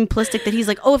childlike, simplistic that he's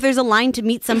like, oh, if there's a line to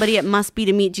meet somebody, it must be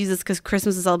to meet Jesus because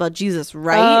Christmas is all about Jesus,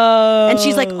 right? And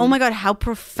she's like, oh my God, how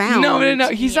profound. No.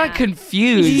 He's not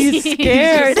confused. He's He's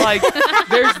scared. just like,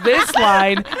 there's this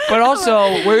line, but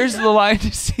also, where's the line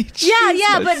to see Jesus?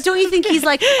 Yeah, but don't you think he's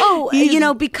like,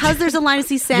 oh, because there's a line to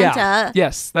see Santa.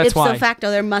 Yeah. Yes, that's ipso why. facto,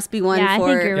 there must be one Yeah, I for.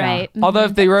 think you're Yeah. right. Although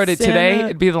if they wrote it today, Santa.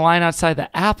 it'd be the line outside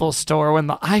the Apple store when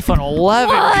the iPhone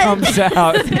 11 comes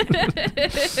out.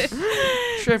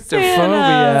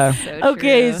 Tryptophobia. So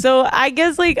Okay, true. so I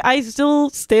guess like I still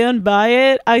stand by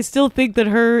it. I still think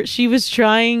that she was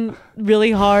trying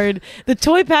really hard. The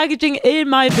toy packaging, in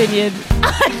my opinion,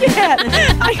 I can't.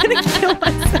 I'm gonna kill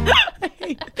myself.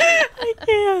 I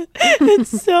can't.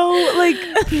 It's so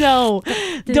like no.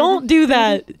 Don't do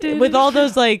that with all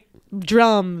those like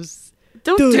drums.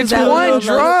 Don't do It's that. one with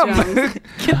all those drum. drums.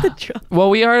 Get the drum.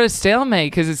 Well, we are at a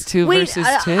stalemate because it's 2 Wait, versus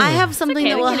 2. I have something okay,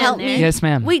 that we will get help in me. there. Yes,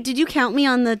 ma'am. Wait, did you count me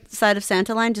on the side of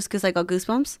Santa line just because I got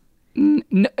goosebumps?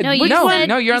 No, you said-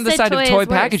 you're you on the said side of toy toy is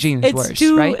worse. packaging is worse,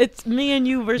 right? It's me and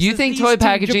you versus You think these toy two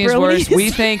packaging is worse. jabronis. We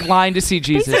think lying to see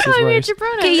Jesus is worse.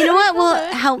 Okay, you know what will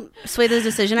help sway the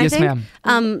decision, I Yes, think?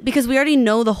 ma'am. Because we already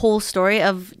know the whole story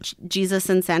of Jesus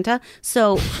and Santa.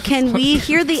 So can we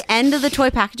hear the end of the toy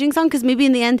packaging song? Because maybe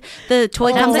in the end, the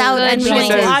toy comes a out good and we point.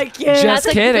 get to... I can't. Just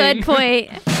That's kidding. a good point.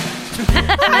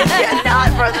 Not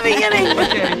from the beginning.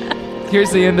 Okay.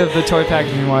 Here's the end of the toy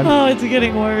packaging one. Oh, it's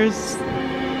getting worse.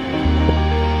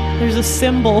 There's a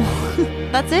symbol.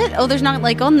 That's it? Oh, there's not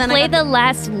like... Oh, and then Play I got the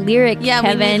last lyric, Yeah,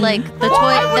 Kevin. we need like the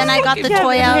toy. Then I got the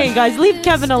toy out. Hey guys, leave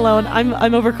Kevin alone. I'm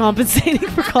overcompensating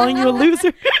for calling you a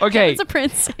loser. Okay. It's a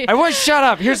prince. I want shut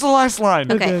up. Here's the last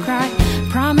line. Okay. Cry,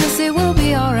 promise it will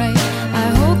be alright. I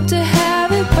hope to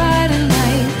have it by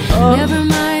tonight. Never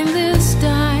mind this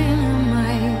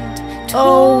dynamite.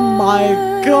 Oh my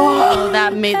god. Oh,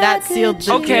 that sealed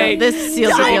the Okay. deal. This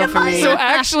sealed the deal for me. So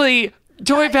actually,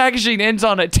 toy packaging ends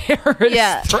on a terrorist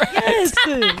Yeah. threat. Yes.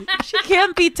 She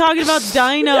can't be talking about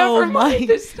Dino. Never mind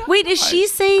this time. Wait, is she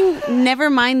saying never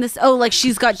mind this? Oh, like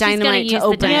she's got gonna dynamite use to the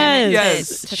open it. dynamite.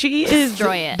 Yes. to She is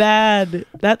destroy it. bad.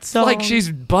 That song. Like she's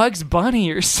Bugs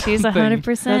Bunny or something. She's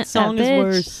 100% that song is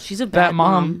worse. She's a bad That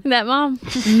mom. That mom.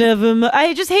 Never mind.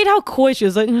 I just hate how coy she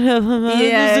was. Like, never mind.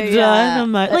 Yeah, this is yeah.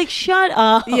 dynamite. Like, shut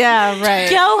up. Yeah, right.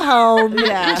 Go home.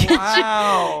 Yeah.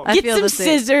 Wow. I Get feel some the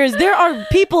same. scissors. There are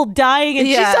people dying, and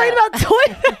Yeah. she's talking about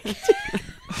toy.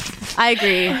 I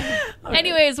agree.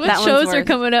 Anyways, what That one's shows are worse.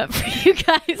 coming up for you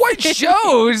guys? What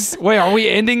shows? Wait, are we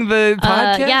ending the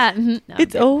podcast? Yeah. mhm. No,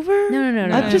 It's over. no.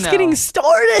 I'm just No. getting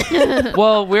started.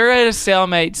 Well, we're at a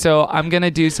stalemate, so I'm going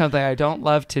to do something I don't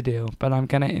love to do, but I'm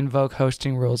going to invoke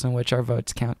hosting rules in which our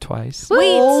votes count twice. Wait,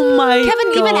 Oh my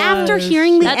Kevin, even after gosh.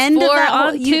 hearing the That's end of 4 that,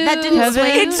 on that 2. didn't Kevin.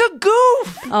 sway. It's a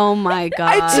goof. Oh my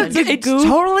god. It's goof?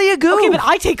 totally a goof. Okay, but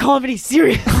I take comedy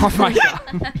serious. Oh my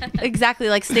God. Exactly.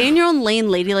 Like stay in your own lane,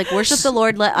 lady. Like worship the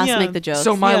Lord. Let us Yeah. make the jokes.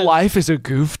 So my Yes. life is a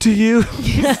goof to you?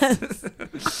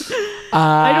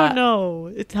 I don't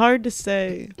know. It's hard to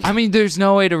say. I mean, there's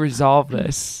no way to resolve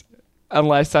this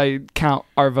unless I count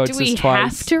our votes Do we as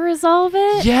twice. have to resolve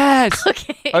it? Yes.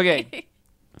 Okay. Okay.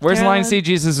 Where's the line? Caroline? See,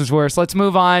 Jesus is worse. Let's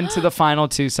move on to the final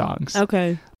two songs.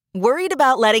 Okay. Worried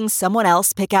about letting someone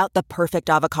else pick out the perfect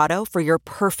avocado for your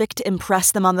perfect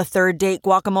impress them on the third date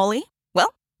guacamole?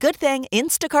 Well, good thing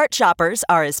Instacart shoppers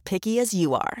are as picky as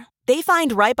you are. They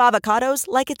find ripe avocados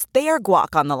like it's their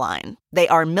guac on the line. They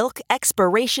are milk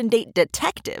expiration date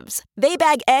detectives. They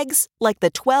bag eggs like the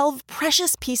 12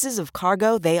 precious pieces of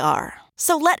cargo they are.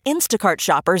 So let Instacart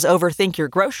shoppers overthink your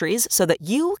groceries so that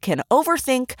you can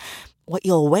overthink what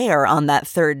you'll wear on that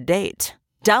third date.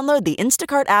 Download the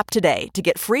Instacart app today to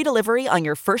get free delivery on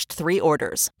your first 3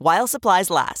 orders, while supplies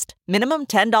last. Minimum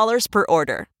 $10 per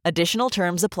order. Additional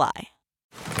terms apply.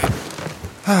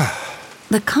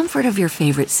 The comfort of your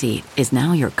favorite seat is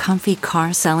now your comfy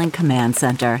car selling command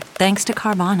center, thanks to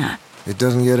Carvana. It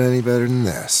doesn't get any better than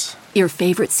this. Your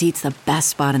favorite seat's the best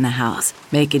spot in the house.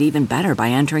 Make it even better by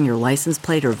entering your license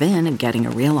plate or VIN and getting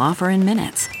a real offer in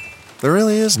minutes. There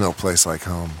really is no place like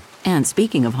home. And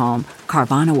speaking of home,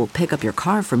 Carvana will pick up your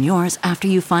car from yours after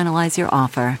you finalize your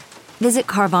offer. Visit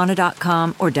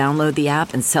Carvana.com or download the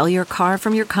app and sell your car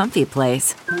from your comfy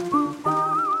place.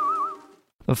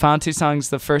 The final two songs,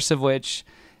 the first of which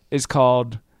is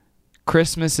called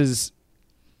Christmas is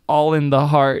All in the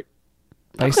Heart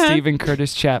by Okay. Stephen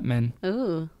Curtis Chapman.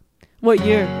 Ooh. What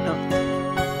year?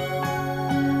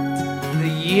 The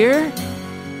year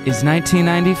is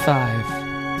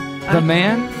 1995. The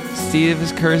man, Steve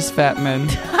Curtis Fatman.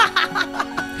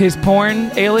 His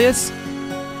porn alias,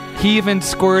 Heavin'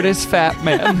 Squirtus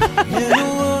Fatman.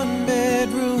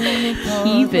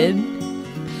 Even.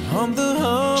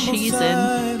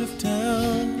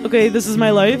 Cheesin'. Okay, this is my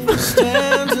life.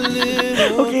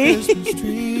 Okay.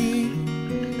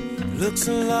 Looks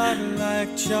a lot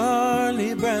like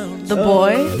Charlie Brown. The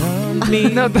boy.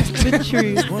 Me. No, the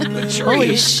tree.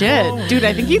 Holy shit, dude!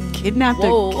 I think you kidnapped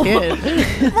a kid.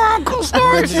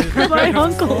 My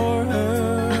uncle.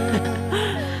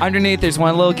 Underneath, there's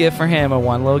one little gift for him and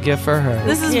one little gift for her.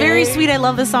 This is very sweet. I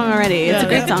love this song already. It's a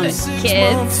great song.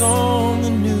 Kids. On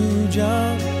the new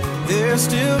job, they're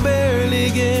still barely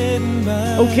getting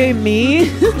by. Okay, me.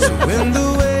 So in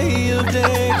the way of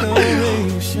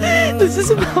decoration, This is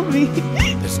about me.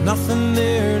 there's nothing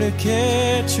there to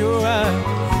catch your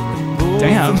eye. Both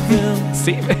Damn. of them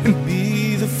Steven.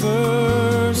 be the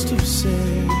first to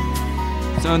say,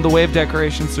 So in the way of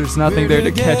decorations, there's nothing there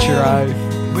to catch your eye.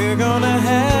 we're gonna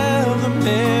have the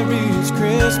merriest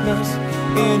Christmas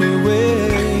anyway.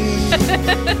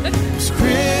 'Cause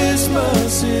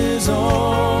Christmas is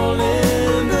all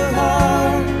in the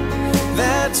heart.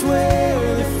 That's where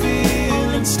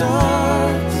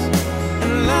starts,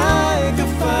 and like a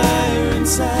fire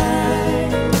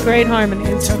inside, Great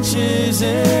harmonies. touches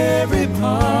every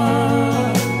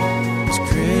part. It's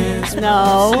Christmas.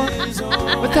 No.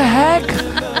 What the heck?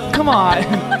 Come on.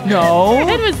 No. Your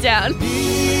head was down.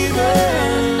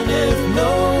 Even if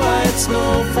no white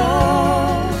snow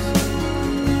falls,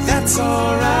 that's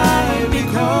alright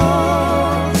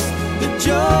because the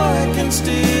joy can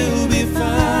still be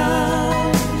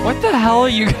found. What the hell are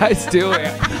you guys doing?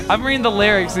 I'm reading the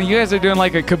lyrics and you guys are doing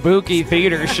like a kabuki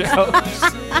theater show.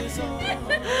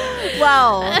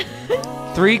 Wow.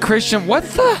 3 Christian. What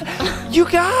the? You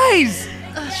guys.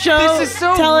 Show. This is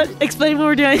so- Tell it. Explain what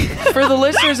we're doing. For the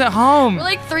listeners at home. We're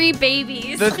like 3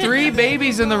 babies. The 3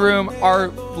 babies in the room are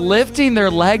lifting their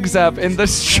legs up in the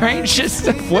strangest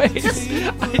of ways.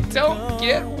 I don't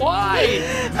get why.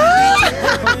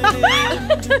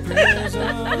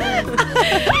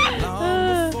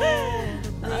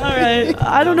 All right.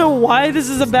 I don't know why this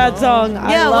is a bad song.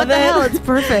 I Yeah, love what the it. hell? It's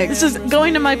perfect. This is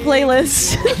going to my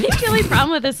playlist. I think the only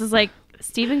problem with this is like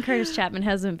Stephen Curtis Chapman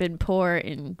hasn't been poor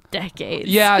in decades.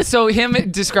 Yeah, so him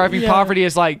describing poverty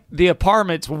as like the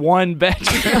apartment's 1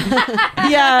 bedroom.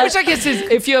 Yeah. Which I guess is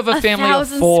if you have a family of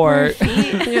 1,000 4. square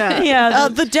feet. Yeah. Yeah.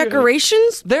 The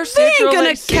decorations? They're They ain't Central gonna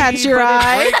Lake City, catch your but it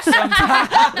eye. breaks sometimes.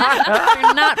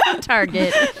 They're not from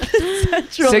Target.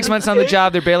 6 months on the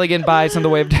job, they're barely getting by. It's on the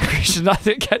way of decorations.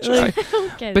 Nothing catch your eye.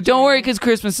 But don't worry, because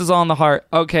Christmas is all in the heart.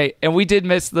 Okay, and we did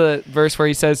miss the verse where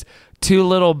he says, 2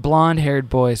 little blonde-haired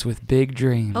boys with big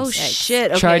dreams. Oh, shit.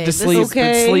 Okay. Tried to this sleep, is-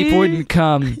 but sleep wouldn't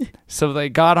come. So they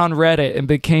got on Reddit and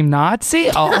became Nazi?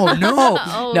 Oh, no.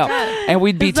 Oh, No. God. And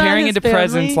we'd be Is that tearing his into family?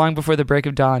 presents long before the break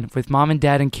of dawn, with mom and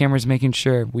dad and cameras making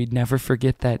sure we'd never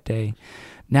forget that day.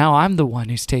 Now I'm the one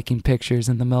who's taking pictures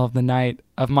in the middle of the night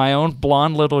of my own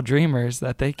blonde little dreamers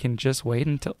that they can just wait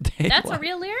until daylight. That's a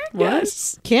real lyric?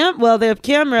 Yes. Well, they have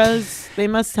cameras. They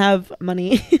must have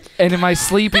money. And in my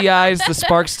sleepy eyes, the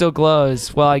spark still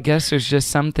glows. Well, I guess there's just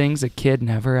some things a kid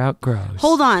never outgrows.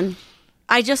 Hold on.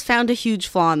 I just found a huge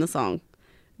flaw in the song.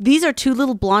 These are 2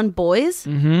 little blonde boys.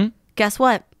 Mm-hmm. Guess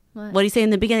what? What? What do you say in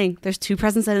the beginning? There's 2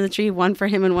 presents under the tree, 1 for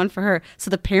him and 1 for her. So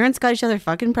the parents got each other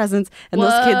fucking presents, and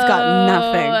those kids got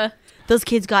nothing. Those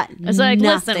kids got It's like,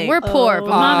 nothing. listen, we're poor, but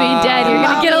mommy and daddy are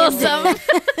gonna get a little something.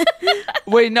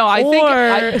 Wait, no, I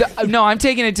Or- think no, I'm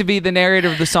taking it to be the narrator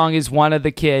of the song is one of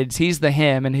the kids. He's the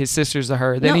him, and his sister's the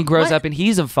her. Then No, he grows what? up and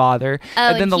he's a father. Oh,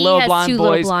 and then and the he little has blonde 2 boys.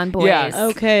 little blonde boys. Yeah.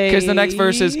 Okay. Because the next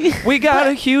verse is, we got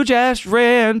a huge ass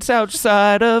ranch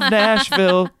outside of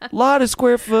Nashville. Lot of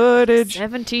square footage.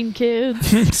 17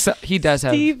 kids. So, he does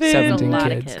have Steven. 17 A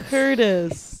lot of kids. kids.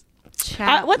 Curtis.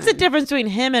 What's the difference between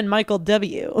him and Michael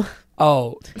W?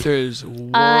 Oh, there's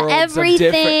worlds Everything.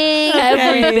 of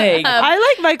different. Everything. I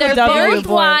like Michael They're W. both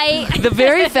more. white. The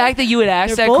very fact that you would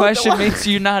ask They're that both question white. makes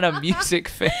you not a music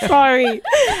fan. Sorry.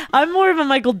 I'm more of a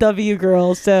Michael W.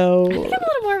 girl, so. I think I'm a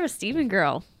little more of a Steven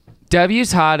girl.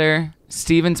 W's hotter.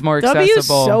 Steven's more W is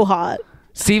accessible. so hot.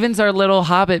 Steven's our little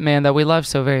hobbit man that we love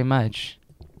so very much.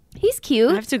 He's I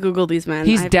cute. have to Google these men.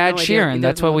 He's I have Dad no idea Sheeran. he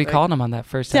That's does what we look like. called him on that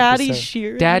first Daddy episode.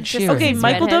 Sheeran. Dad Just- Sheeran. Okay, He's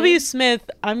Michael redheaded. W. Smith,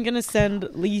 I'm going to send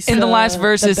Lisa. In the last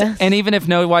verses, the best. and even if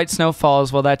no white snow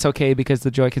falls, well, that's okay because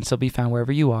the joy can still be found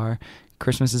wherever you are.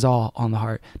 Christmas is all on the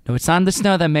heart. No, it's not in the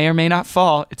snow that may or may not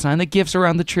fall. It's not in the gifts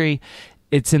around the tree.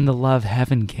 It's in the love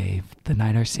heaven gave the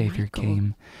night our Savior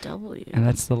came. W. And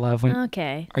that's the love when...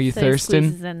 Okay. Are you so he thirsting?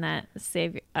 squeezes in that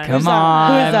savior. Come that?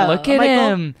 on. Who is that? Look at Michael?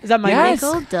 him. Is that Michael? Yes.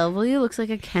 Michael W. looks like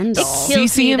a Ken doll. It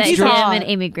kills CC me that him him hot. and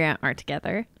Amy Grant are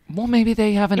together. Well, maybe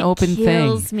they have an open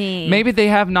kills thing. me. Maybe they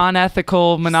have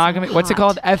non-ethical monogamy. What's it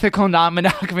called? Ethical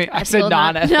non-monogamy. I said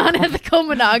non-ethical. Non-ethical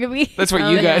monogamy. That's what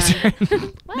Oh, you guys yeah.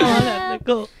 are.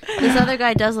 Non-ethical. This other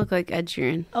guy does look like Ed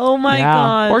Sheeran. Oh my Yeah.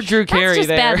 god. Or Drew Carey That's just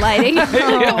there. bad lighting.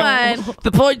 Come on.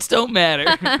 The points don't matter.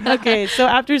 Okay, so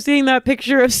after seeing that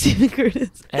picture of Stephen Curtis,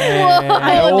 Whoa,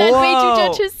 that made Whoa. you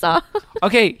judge his song.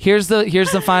 Okay, here's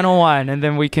the final one, and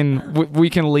then we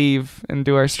can leave and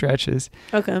do our stretches.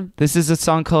 okay. This is a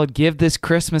song called "Give This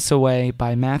Christmas Away"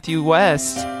 by Matthew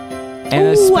West, and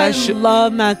a Ooh, I special.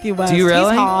 love Matthew West. Do you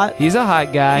really? He's hot. He's a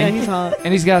hot guy. Yeah, he's hot.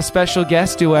 And he's got a special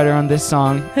guest duetter on this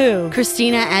song, Who?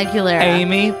 Christina Aguilera.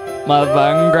 Amy Mother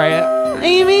Grant.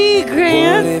 Amy What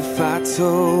Grant. if I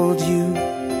told you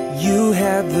you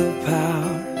had the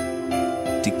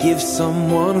power to give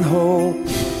someone hope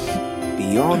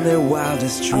beyond their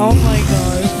wildest dreams? Oh my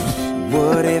god.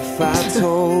 What if I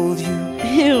told you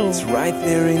Ew. it's right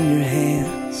there in your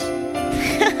hands?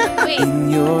 Wait, In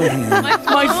your hands.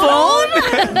 My phone?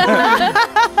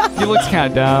 He looks kind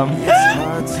of dumb. It's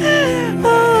hard to imagine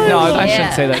No, I Yeah.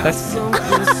 shouldn't say that. That's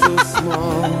something so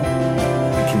small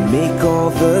can make all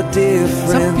the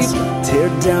difference. Tear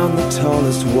down the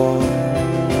tallest wall.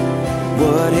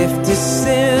 What if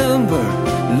December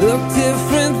looked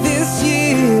different this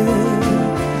year?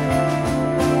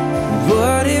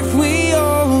 What if we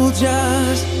all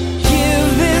just give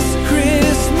this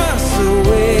Christmas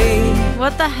away?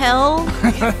 What the hell?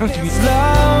 There's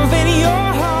love in your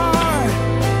heart.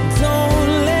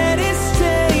 Don't let it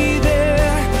stay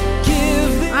there.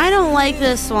 Give this I don't like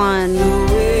this one.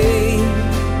 away.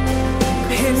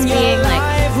 And your being like-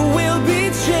 life will be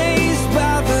changed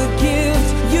by the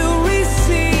gift you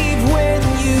receive when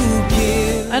you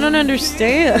give. I don't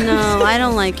understand. No, I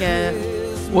don't like it.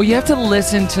 Well, you have to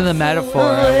listen to the metaphor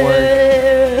at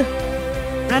work.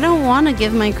 I don't want to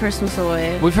give my Christmas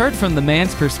away. We've heard from the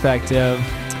man's perspective.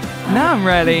 Now I'm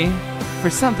ready for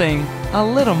something a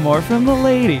little more from the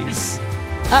ladies.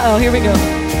 Uh-oh, here we go.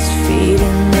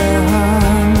 Feeding their hunger.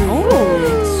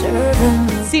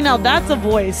 See, now that's a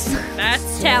voice.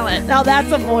 That's talent. Now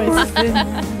that's a voice.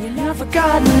 You're not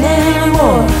forgotten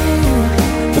anymore.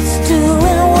 It's doing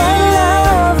what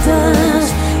love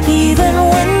does, even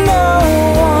when no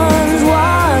one's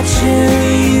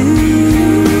watching you.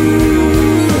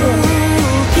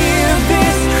 Give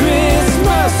this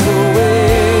Christmas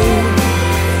away.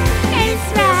 It's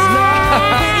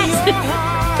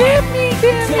Give me.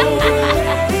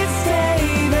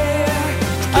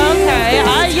 Okay,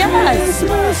 yes.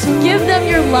 Give them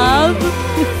your love.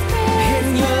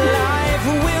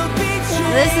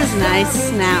 This is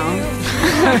nice now.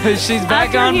 She's back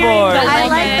After on hearing board. the- I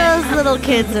like those little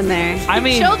kids in there. I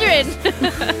mean, Children.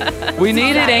 we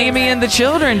needed Amy and the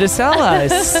children to sell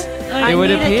us. It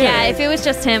would appear. Yeah, if it was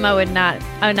just him, I would not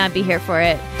be here for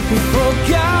it.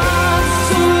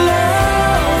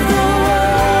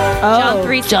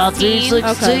 John 3:16.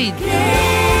 Okay.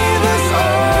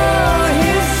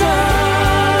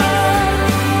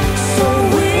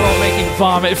 We're all making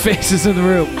vomit faces in the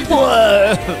room.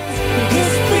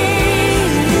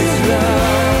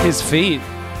 His feet.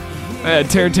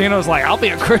 Tarantino's like, I'll be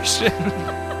a Christian.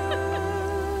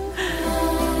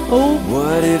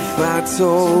 What if I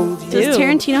told you? Does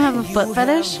Tarantino have a foot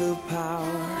fetish?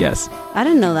 Yes. I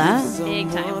didn't know that. Big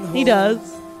time. He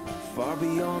does.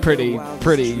 Pretty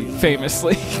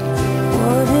famously.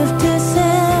 What if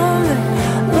December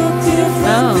looked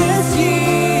different this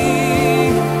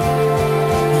year?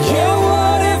 Yeah,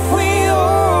 what if we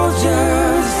all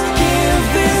just give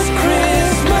this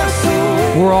Christmas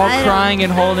away? We're all I don't- crying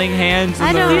and holding hands. In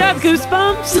I the don't- Do you room. have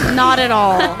goosebumps? Not at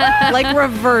all. Like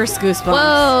reverse goosebumps.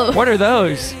 Whoa. What are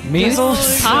those?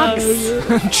 Measles? Pox.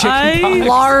 Chicken pox?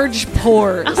 Large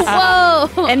pores.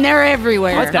 Whoa. And they're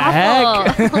everywhere. What the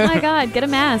heck? Oh my God. Get a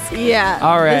mask. Yeah.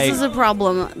 All right. This is a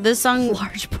problem. This song,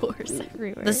 Large pores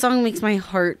everywhere. this song makes my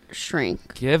heart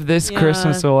shrink. Give this Yeah.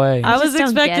 Christmas away. I was just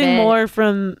don't get expecting it. more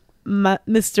from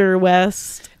Mr.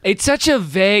 West. It's such a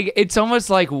vague. It's almost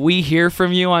like We Hear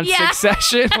From You on Yeah.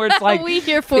 Succession, where it's like We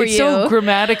hear for it's you. so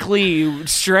grammatically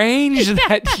strange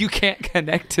that you can't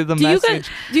connect to the Do you message.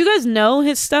 guys know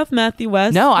his stuff, Matthew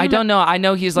West? No, I don't know. I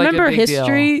know he's like Remember a big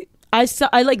History? deal.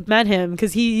 I like met him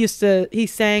because he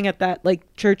sang at that like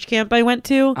church camp I went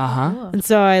to, and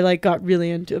so I like got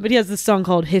really into it. But he has this song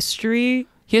called History.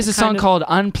 He has a song kind of- called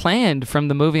Unplanned from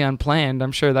the movie Unplanned.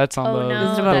 I'm sure that's on Oh, the,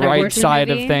 no. the That right abortion side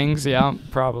movie? of things. Yeah,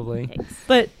 probably.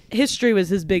 But History was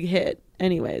his big hit,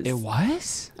 anyways. It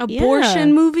was? Abortion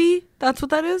Yeah. movie? That's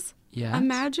what that is? Yeah.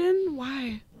 Imagine?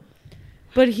 Why?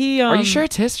 But he Are you sure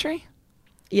it's history?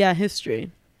 Yeah,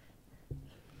 History.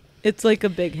 It's like a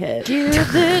big hit.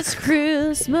 Give this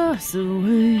Christmas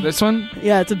away. This one?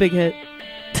 Yeah, it's a big hit.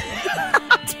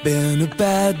 It's been a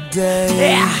bad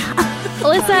day.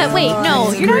 Alyssa, wait,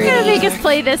 no. You're not going to make us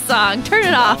play this song. Turn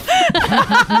it off.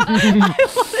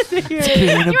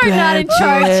 You are not in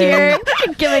charge here.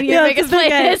 You're giving you Yeah, make it's us a play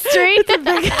big hit.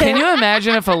 history. Can you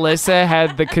imagine if Alyssa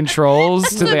had the controls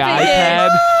to the iPad?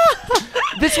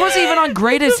 This wasn't even on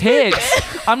greatest hits.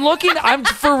 I'm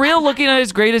for real looking at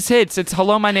his greatest hits. It's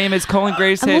Hello, My Name is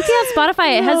Greatest I'm Hits. looking on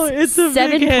Spotify. It No, has it's a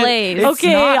 7 big hit. plays. It's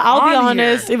Okay, not I'll be on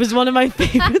honest. here. It was one of my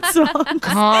favorite songs.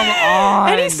 Come on.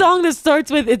 Any song that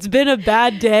starts with "It's been a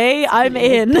bad day," I'm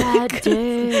in.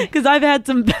 Because I've had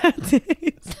some bad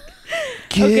days.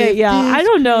 Okay, yeah, I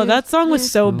don't know. That song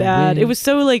was so bad. It was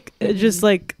so like, just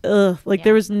like, ugh. Like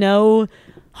there was no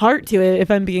heart to it, if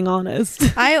I'm being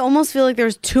honest. I almost feel like there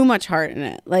was too much heart in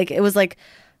it. Like it was like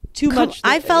Too much.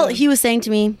 I felt he was saying to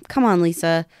me, "Come on,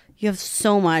 Lisa, you have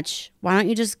so much. Why don't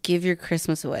you just give your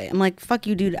Christmas away?" I'm like, "Fuck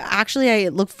you, dude. Actually, I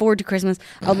look forward to Christmas.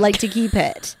 I'd like to keep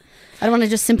it." I don't want to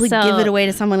just simply give it away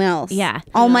to someone else. Yeah.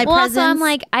 All my presents. Also, I'm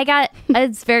like, I got a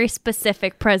very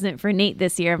specific present for Nate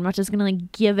this year. I'm not just gonna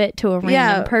like give it to a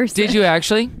random person. Did you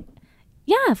actually?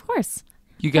 Yeah, of course.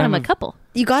 You got got him a him couple.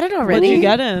 You got it What already? did you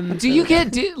get him? Do you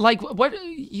get what?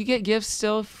 You get gifts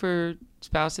still for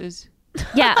spouses?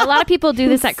 Yeah, a lot of people do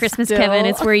this at Christmas, Still. Kevin.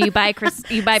 It's where you buy presents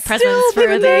for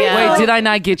the Wait, did I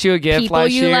not get you a gift people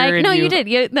last you year? like. and No, you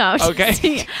did. No.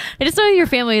 Okay. I just know your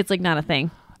family. It's like not a thing.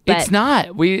 But It's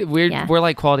not. We're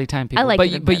like quality time people. I like but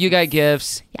giving but you got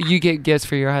presents. gifts. You get gifts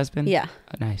for your husband. Yeah.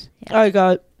 Oh, nice. I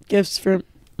got gifts for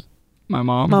My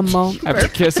mom. my mom. After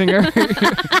kissing her.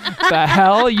 The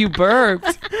hell you burped,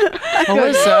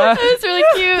 Alyssa. That was really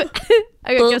cute.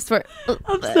 I got gifts for.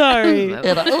 I'm sorry.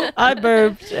 I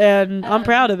burped and I'm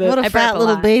proud of it. What a I fat burp a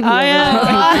little lot. baby. I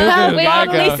am. Wait, Back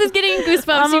up. Lisa's getting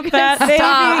goosebumps. I'm You a guys fat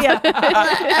stop. baby.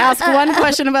 Ask one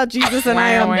question about Jesus and I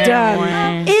am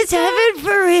done. Is heaven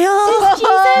for real?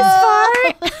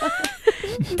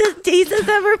 Does Jesus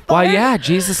ever fart? Well, yeah,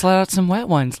 Jesus let out some wet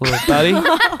ones, little buddy.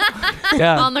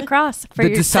 Yeah. On the cross for The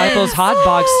your disciples sins.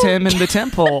 hotboxed him in the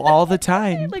temple all the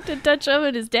time. Like to touch him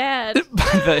and his dad.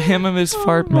 By the hem of his Oh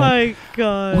fartment. my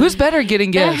God. Who's better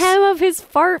getting The gifts? hem of his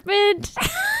fartment.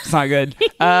 It's not good.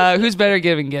 Who's better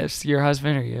giving gifts, your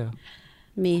husband or you?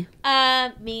 Me.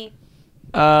 Me.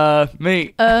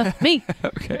 Me. Me.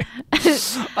 Okay.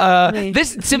 This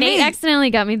to Nate me. accidentally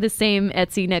got me the same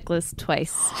Etsy necklace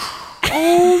twice.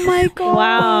 Oh my God.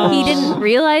 Wow. He didn't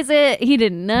realize it. He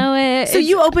didn't know it. So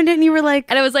you opened it and you were like,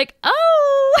 and I was like,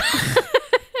 oh.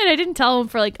 And I didn't tell him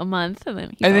for like a month, and then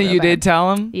he And then felt you bad. did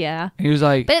tell him. Yeah. He was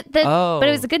like, But oh. but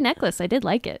it was a good necklace. I did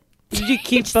like it. Did you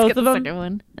keep Just both got of the them? second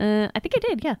one. I think I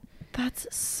did. Yeah. that's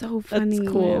so funny.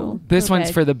 That's cool. This Okay.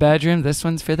 one's for the bedroom. This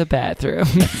one's for the bathroom.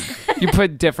 You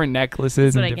put different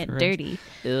necklaces. That's when in I get different rooms.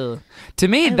 dirty. Ugh. To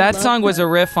me, that song was a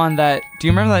riff on that. Do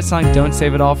you remember that song, Don't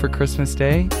Save It All for Christmas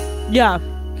Day? Yeah.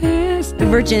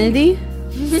 Virginity?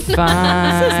 Fine. This is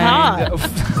hot.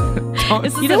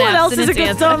 This is You know an what else is a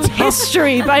abstinence good anthem. song?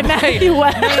 History by Matthew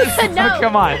West. Oh,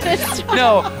 come on.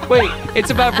 No, wait. It's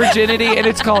about virginity, and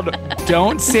it's called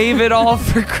Don't Save It All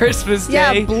for Christmas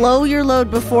Yeah, Day. blow your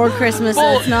load before Christmas.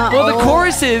 So it's not well, the all-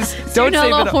 chorus is Don't You're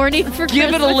Save not It All. horny for Give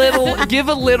it a Christmas. little, give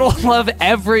a little love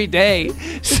every day.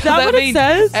 So that what it means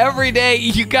says? every day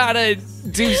you gotta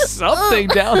do something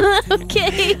down.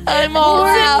 Okay. I'm all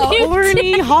out.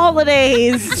 Horny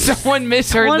holidays. Someone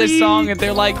misheard this song and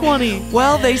they're like, 20.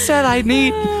 well, they said I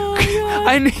need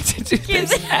to do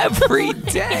this every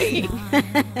day.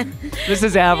 This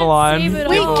is Avalon. Save it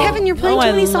Wait, all. Kevin, you're playing Oh, too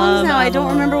I many songs love now. I don't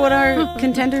Avalon. remember what our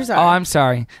contenders are. Oh, I'm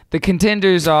sorry. The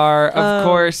contenders are, of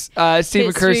course,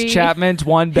 Stephen Curtis History. Chapman's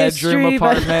one-bedroom History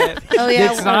by- apartment. Oh,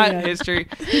 yeah. It's not history.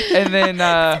 And then,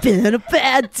 Been a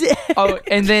bad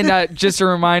day. just a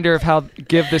reminder of how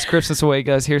Give This Christmas Away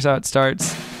goes. Here's how it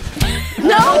starts.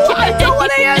 No, I don't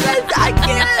want to hear this. I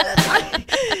can't.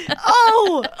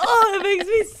 It makes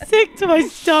me sick to my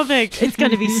stomach. It's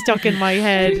going to be stuck in my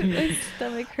head. My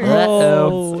stomach hurts.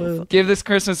 Uh-oh. Give This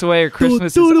Christmas Away, or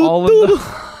Christmas is all in the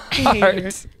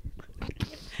heart.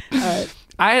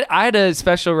 I had a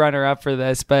special runner-up for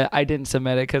this, but I didn't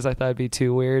submit it because I thought it'd be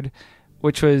too weird,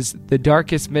 which was The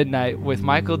Darkest Midnight with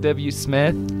Michael W.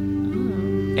 Smith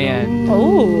and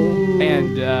Uh-oh,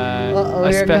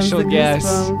 a here comes special the guest.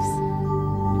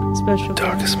 goosebumps. Special.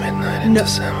 Darkest midnight in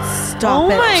December. Stop Oh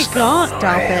it. my God.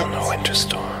 Stop Hail it. no winter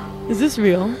storm. Is this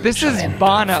real? This is Shine for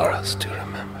Bono. us to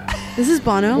remember. This is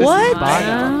Bono. What?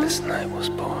 Bono. This night was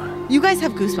born. You guys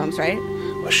have goosebumps, right?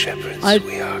 We're shepherds. I-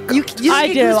 we are You, goats. you I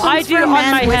get do. goosebumps I do for a on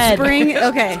man my head. whispering?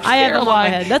 Okay. I have them on my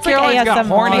head. That's like Caroline's got ASMR.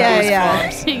 horny Yeah,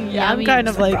 goosebumps. Yeah, I'm kind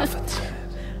of like, Prophets,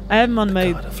 I have them on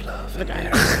my God of love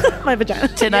and my vagina.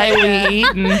 Tonight we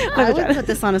eatin'. I would put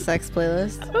this on a sex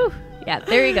playlist. Whew. Yeah,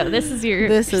 there you go. This is your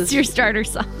your starter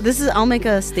song. This is. I'll make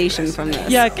a station from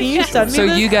this. Yeah, can you send me So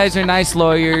this? you guys are nice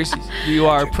lawyers. You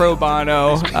are pro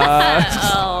bono.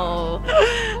 Oh,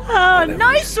 Oh,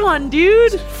 nice one,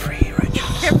 dude. free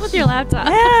righteous. careful with your laptop.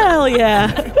 Hell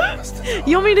yeah.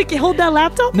 You want me to hold that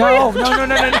laptop No, for no, you? no,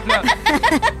 no, no, no.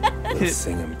 We'll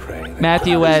sing and pray. that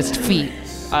Matthew God West is feet.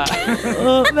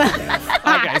 that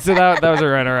Okay, so that was a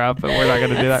runner-up, but we're not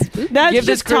gonna do that. That's Give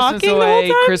this just Christmas talking the whole away.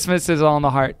 time? Christmas is all in the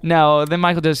heart. No, then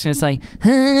Michael just like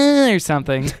or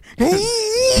something.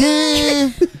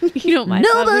 You don't mind.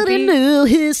 Nobody knew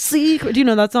his secret. Do you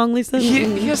know that song, Lisa?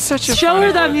 He has such a Show funny-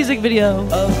 her that music video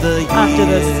after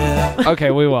this.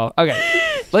 Okay, we will. Okay,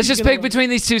 let's just pick between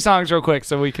these two songs real quick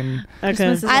so we can. Okay.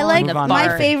 Christmas is I all like in the on. my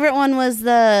bar. favorite one was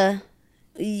the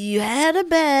 "You had a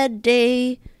bad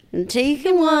day."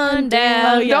 Taking one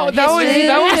down. No, that was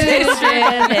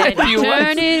history. Then you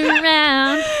turn it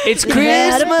around. It's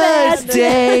Christmas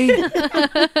Day.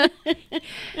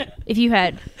 If you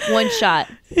had one shot,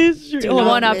 History.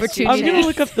 one opportunity. I'm gonna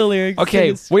look up the lyrics.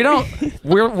 Okay, we don't.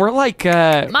 We're like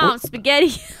Mom,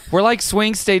 spaghetti. we're like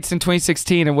swing states in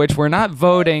 2016, in which we're not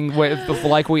voting with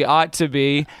like we ought to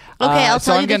be. Okay, I'll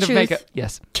so tell I'm you the gonna make truth.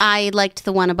 yes. I liked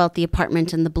the one about the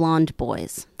apartment and the blonde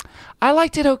boys. I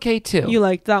liked it okay too. You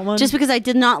liked that one? Just because I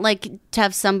did not like to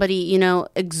have somebody,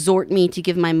 exhort me to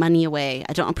give my money away.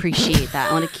 I don't appreciate that.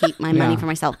 I want to keep my money for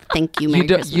myself. Thank you, Merry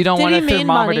Christmas. You don't Did want he a mean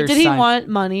money? thermometer Did he sign. want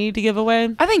money to give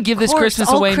away? I think give this Of course, Christmas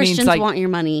all away Christians means like want your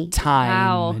money.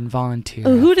 time and volunteer.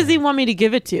 Who does he want me to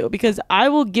give it to? Because I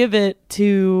will give it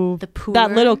to The poor.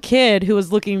 that little kid who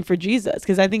was looking for Jesus.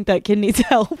 Because I think that kid needs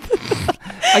help.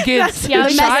 Again, Yeah, the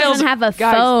he child doesn't have a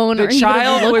guys, phone The or he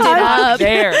child would've was looked it not up.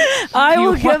 there. I He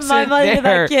will give my wasn't money to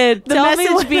there. that kid. The Tell me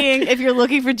message what- being, if you're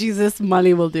looking for Jesus,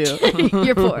 money will do.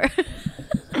 You're poor.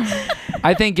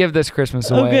 I think give this Christmas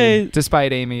away. Okay.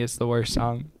 Despite Amy, it's the worst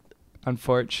song.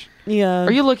 Unfortunately. Yeah.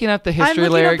 Are you looking up the history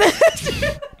I'm looking up lyrics?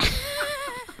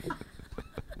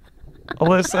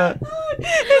 Alyssa.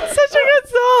 It's such a good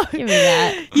song. Give me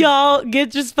that. Y'all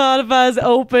get your Spotify's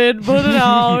open, put it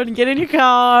on, get in your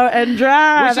car and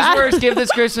drive. Which is worse, give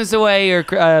this Christmas away or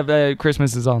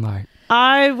Christmas is all night?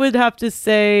 I would have to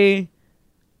say,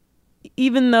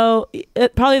 even though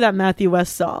probably that Matthew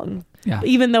West song. Yeah.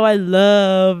 Even though I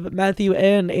love Matthew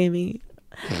and Amy,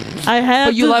 I have.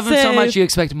 But you to love him so say- much, you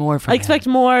expect more from I him. expect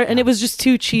more, and it was just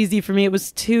too cheesy for me. It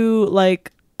was too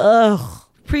like, ugh.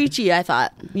 Preachy, I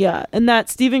thought. Yeah, and that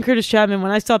Stephen Curtis Chapman.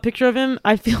 When I saw a picture of him,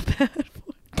 I feel bad.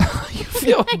 You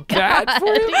feel bad for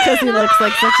him? Because he looks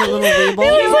like such a little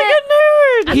weeble. He's like a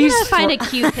nerd. I'm He's gonna find a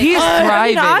cute picture. He's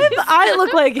thriving. I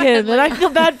look like him, and I feel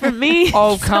bad for me.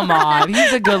 Oh, come on.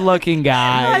 He's a good-looking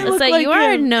guy. I look So like you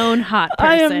are a him. known hot person.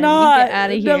 I am not. You get out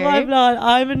of here. No, I'm not.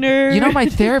 I'm a nerd. You know, my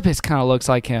therapist kind of looks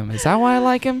like him. Is that why I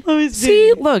like him? Let me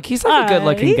See, look, he's like a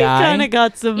good-looking he guy. kind of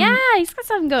got some. Yeah, he's got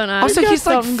something going on. Also, got he's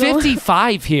like something going.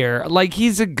 55 here. Like,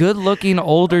 he's a good-looking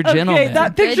older gentleman. Okay,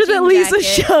 that picture Good that jean Lisa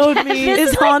jacket. showed me This is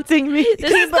is like- haunting me.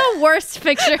 This is the worst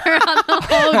picture on the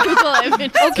whole Google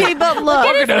image. Okay, but look.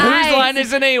 at his Whose eyes. line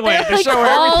is it anyway? To like show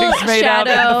all everything's made out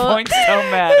and the shadow. points don't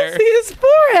matter. See his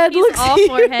forehead. He's looks all huge.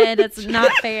 forehead. It's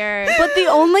not fair. But the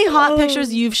only hot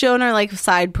pictures you've shown are like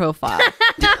side profile.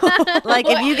 Like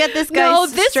if you get this guy No,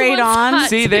 this straight one's on. hot.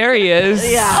 See, there he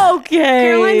is. Yeah. Okay.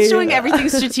 Caroline's showing everything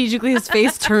strategically, his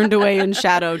face turned away in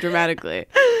shadow dramatically.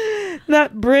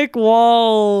 That brick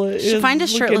wall. Is find a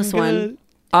looking shirtless one. good.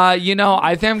 I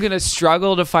think I'm going to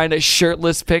struggle to find a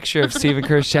shirtless picture of Stephen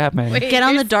Curtis Chapman. Get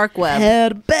on the dark web.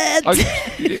 Head bed.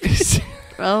 Okay.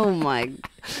 Oh my.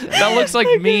 That looks like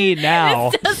me now.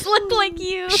 It does look like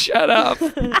you. Shut up.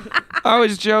 I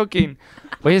was joking.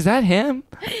 Wait, is that him?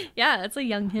 Yeah, that's a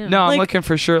young him. No, I'm Like, looking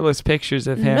for shirtless pictures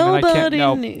of him. And I can't. nobody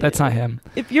No, knew. that's not him.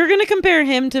 If you're gonna compare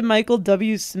him to Michael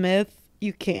W. Smith,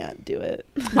 you can't do it.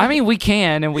 I mean, we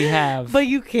can and we have. But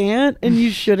you can't and you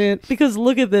shouldn't, because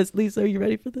look at this. Lisa, are you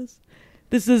ready for this?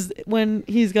 This is when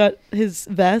he's got his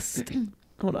vest.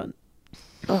 Hold on.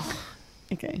 Oh,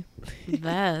 okay.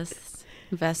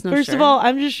 Vest, no First shirt. of all,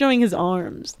 I'm just showing his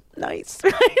arms. Nice.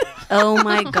 Oh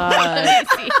my god.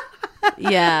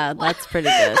 Yeah, that's pretty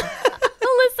good.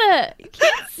 Alyssa, you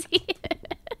can't see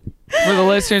it. For the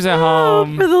listeners at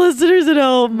home, For the listeners at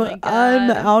home, my God.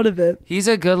 I'm out of it. he's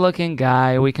a good-looking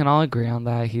guy. We can all agree on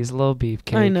that. He's a little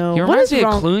beefcake. I know. He What reminds is me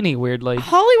wrong- of Clooney, weirdly.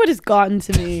 Hollywood has gotten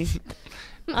to me.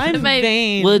 I'm Am I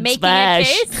vain. Would Making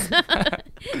smash. a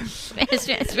case.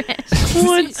 smash.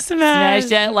 Would smash.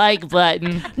 that like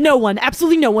button. No one.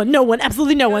 Absolutely no one. No one.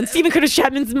 Absolutely no one. Stephen Curtis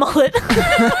Chapman's mullet.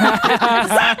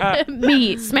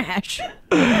 Me, smash.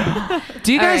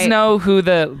 Do you guys right. know who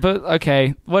the? But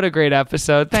okay, what a great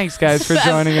episode! Thanks, guys, for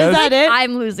joining Is us. that it?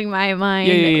 I'm losing my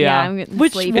mind. Yeah. I'm getting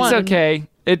Which sleepy. It's one? okay.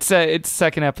 It's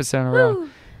second episode in a row.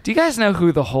 Do you guys know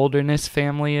who the Holderness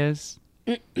family is?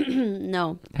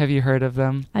 No. Have you heard of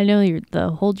them? I know you're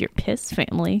the Hold Your Piss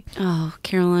family. Oh,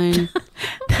 Caroline.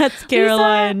 That's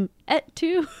Caroline. At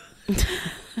 2.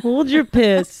 Hold your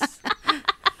piss.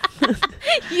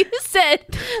 You said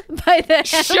by the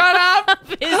Shut up!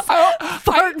 of his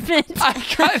apartment. I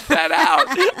cut that out.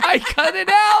 I cut it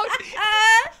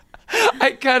out.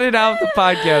 I cut it out of the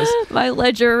podcast. My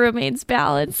ledger remains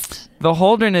balanced. The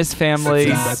Holderness family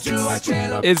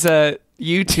is a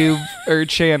YouTube or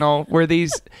channel where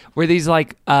these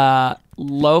like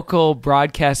local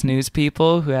broadcast news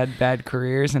people who had bad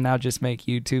careers and now just make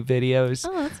YouTube videos,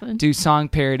 Oh, that's fun. do song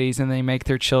parodies, and they make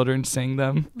their children sing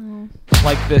them.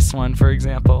 Like this one, for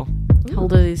example. How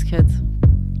old are these kids?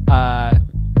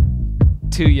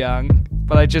 too young,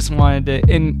 but I just wanted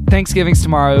to. And Thanksgiving's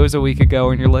tomorrow. It was a week ago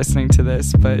when you're listening to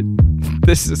this, but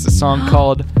this is a song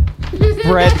called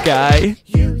Bread Guy.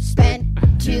 You spent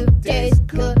 2 days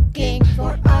cooking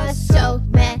for us, so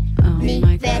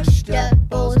many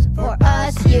vegetables for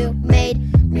us. You made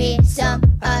me some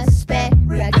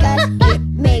asparagus. It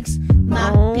makes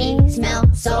my pee smell.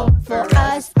 So for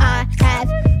us, I have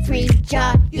 3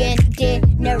 giant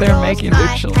dinner rolls. They're making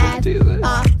their children do this.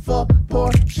 A full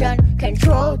portion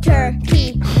control.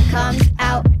 Turkey comes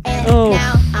out, and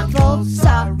now I'm full.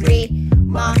 Sorry,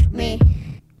 mommy.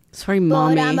 Sorry,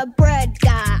 mommy. But I'm a bread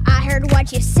guy. I heard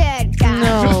what you said, guy.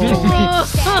 No.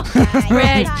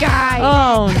 Bread guy.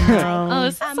 Oh no. Oh,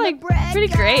 this is like pretty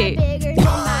great. Bigger than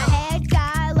my head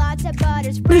guy. Lots of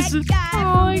butter spread guy. Oh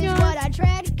my Food is God. what I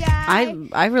tread guy.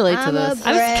 I relate to I'm this.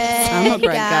 I'm a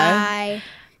bread guy.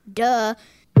 Duh.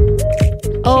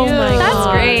 Oh Cute. my That's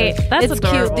God. great. That's It's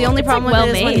adorable. cute. The only It's, problem like,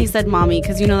 with it is when well-made. he said mommy,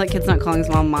 because you know that kid's not calling his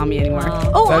mom mommy anymore.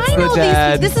 Oh. Oh, That's I the know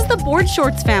dad. these. This is the board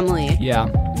shorts family. Yeah.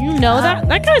 You know that?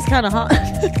 That guy's kind of hot.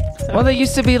 Well, they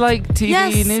used to be like TV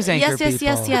Yes, news anchor people.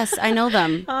 yes. I know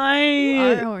them.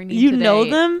 are horny You know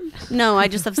today. them? No, I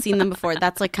just have seen them before.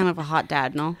 That's like kind of a hot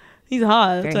dad, no? He's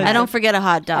hot. Very That's I don't forget a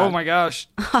hot dog. Oh my gosh.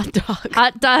 Hot dog.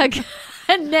 Hot dog.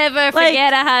 Never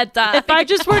forget a hot dog. If I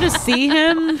just were to see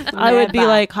him, I would be Never.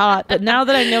 like hot. But now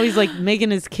that I know he's like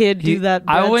making his kid do that,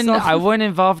 I bread wouldn't. song- I wouldn't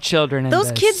involve children in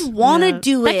Those this. kids want to Yeah.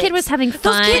 do it. that kid was having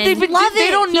fun. Those kids, they love They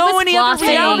it. don't He know was any other flossing.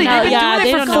 reality. No, They've been yeah, doing they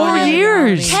it don't for know 4 any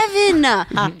years.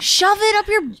 Kevin, shove it up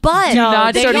your butt. Do No,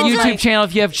 not they start a don't YouTube like- channel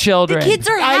if you have children. The kids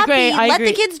are I happy. agree, I Let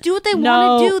agree. the kids do what they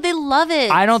No. want to do. They love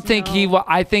it. I don't think he.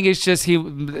 I think it's just he.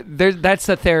 That's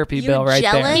the therapy You're bill right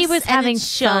jealous? there. He was And having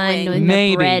it's fun showing. doing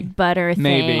Maybe. the bread butter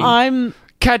Maybe. thing. I'm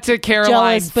Cut to Caroline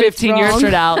Jealous, but it's 15 years wrong.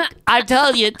 from now. I'm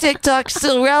telling you, TikTok's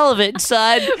still relevant,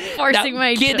 son. Forcing Now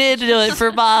my get children. into it for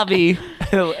Bobby.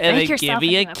 And Make then yourself give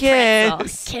me a into pretzel.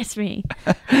 kiss. Kiss me.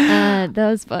 That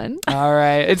was fun. All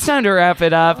right, it's time to wrap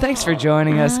it up. Thanks for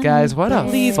joining us, guys. What a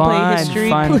Please play fun, history,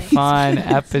 fun, please. fun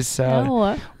episode.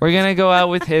 No. We're gonna go out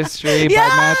with history by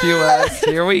Matthew West.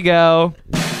 Here we go.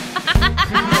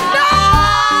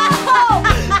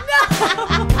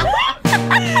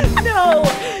 no.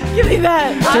 Give me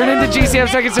that. Tune into GCM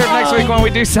Second Serve next week when we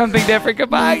do something different.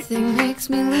 Goodbye. Nothing makes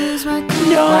me lose my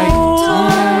cool.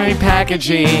 Toy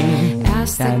packaging.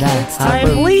 Ask the kids to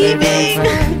I'm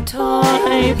leaving.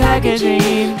 toy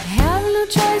packaging. Have no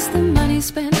choice, the money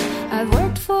spent. I've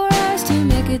worked for hours to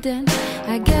make a dent.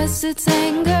 I guess it's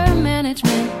anger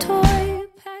management. Toy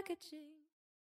packaging.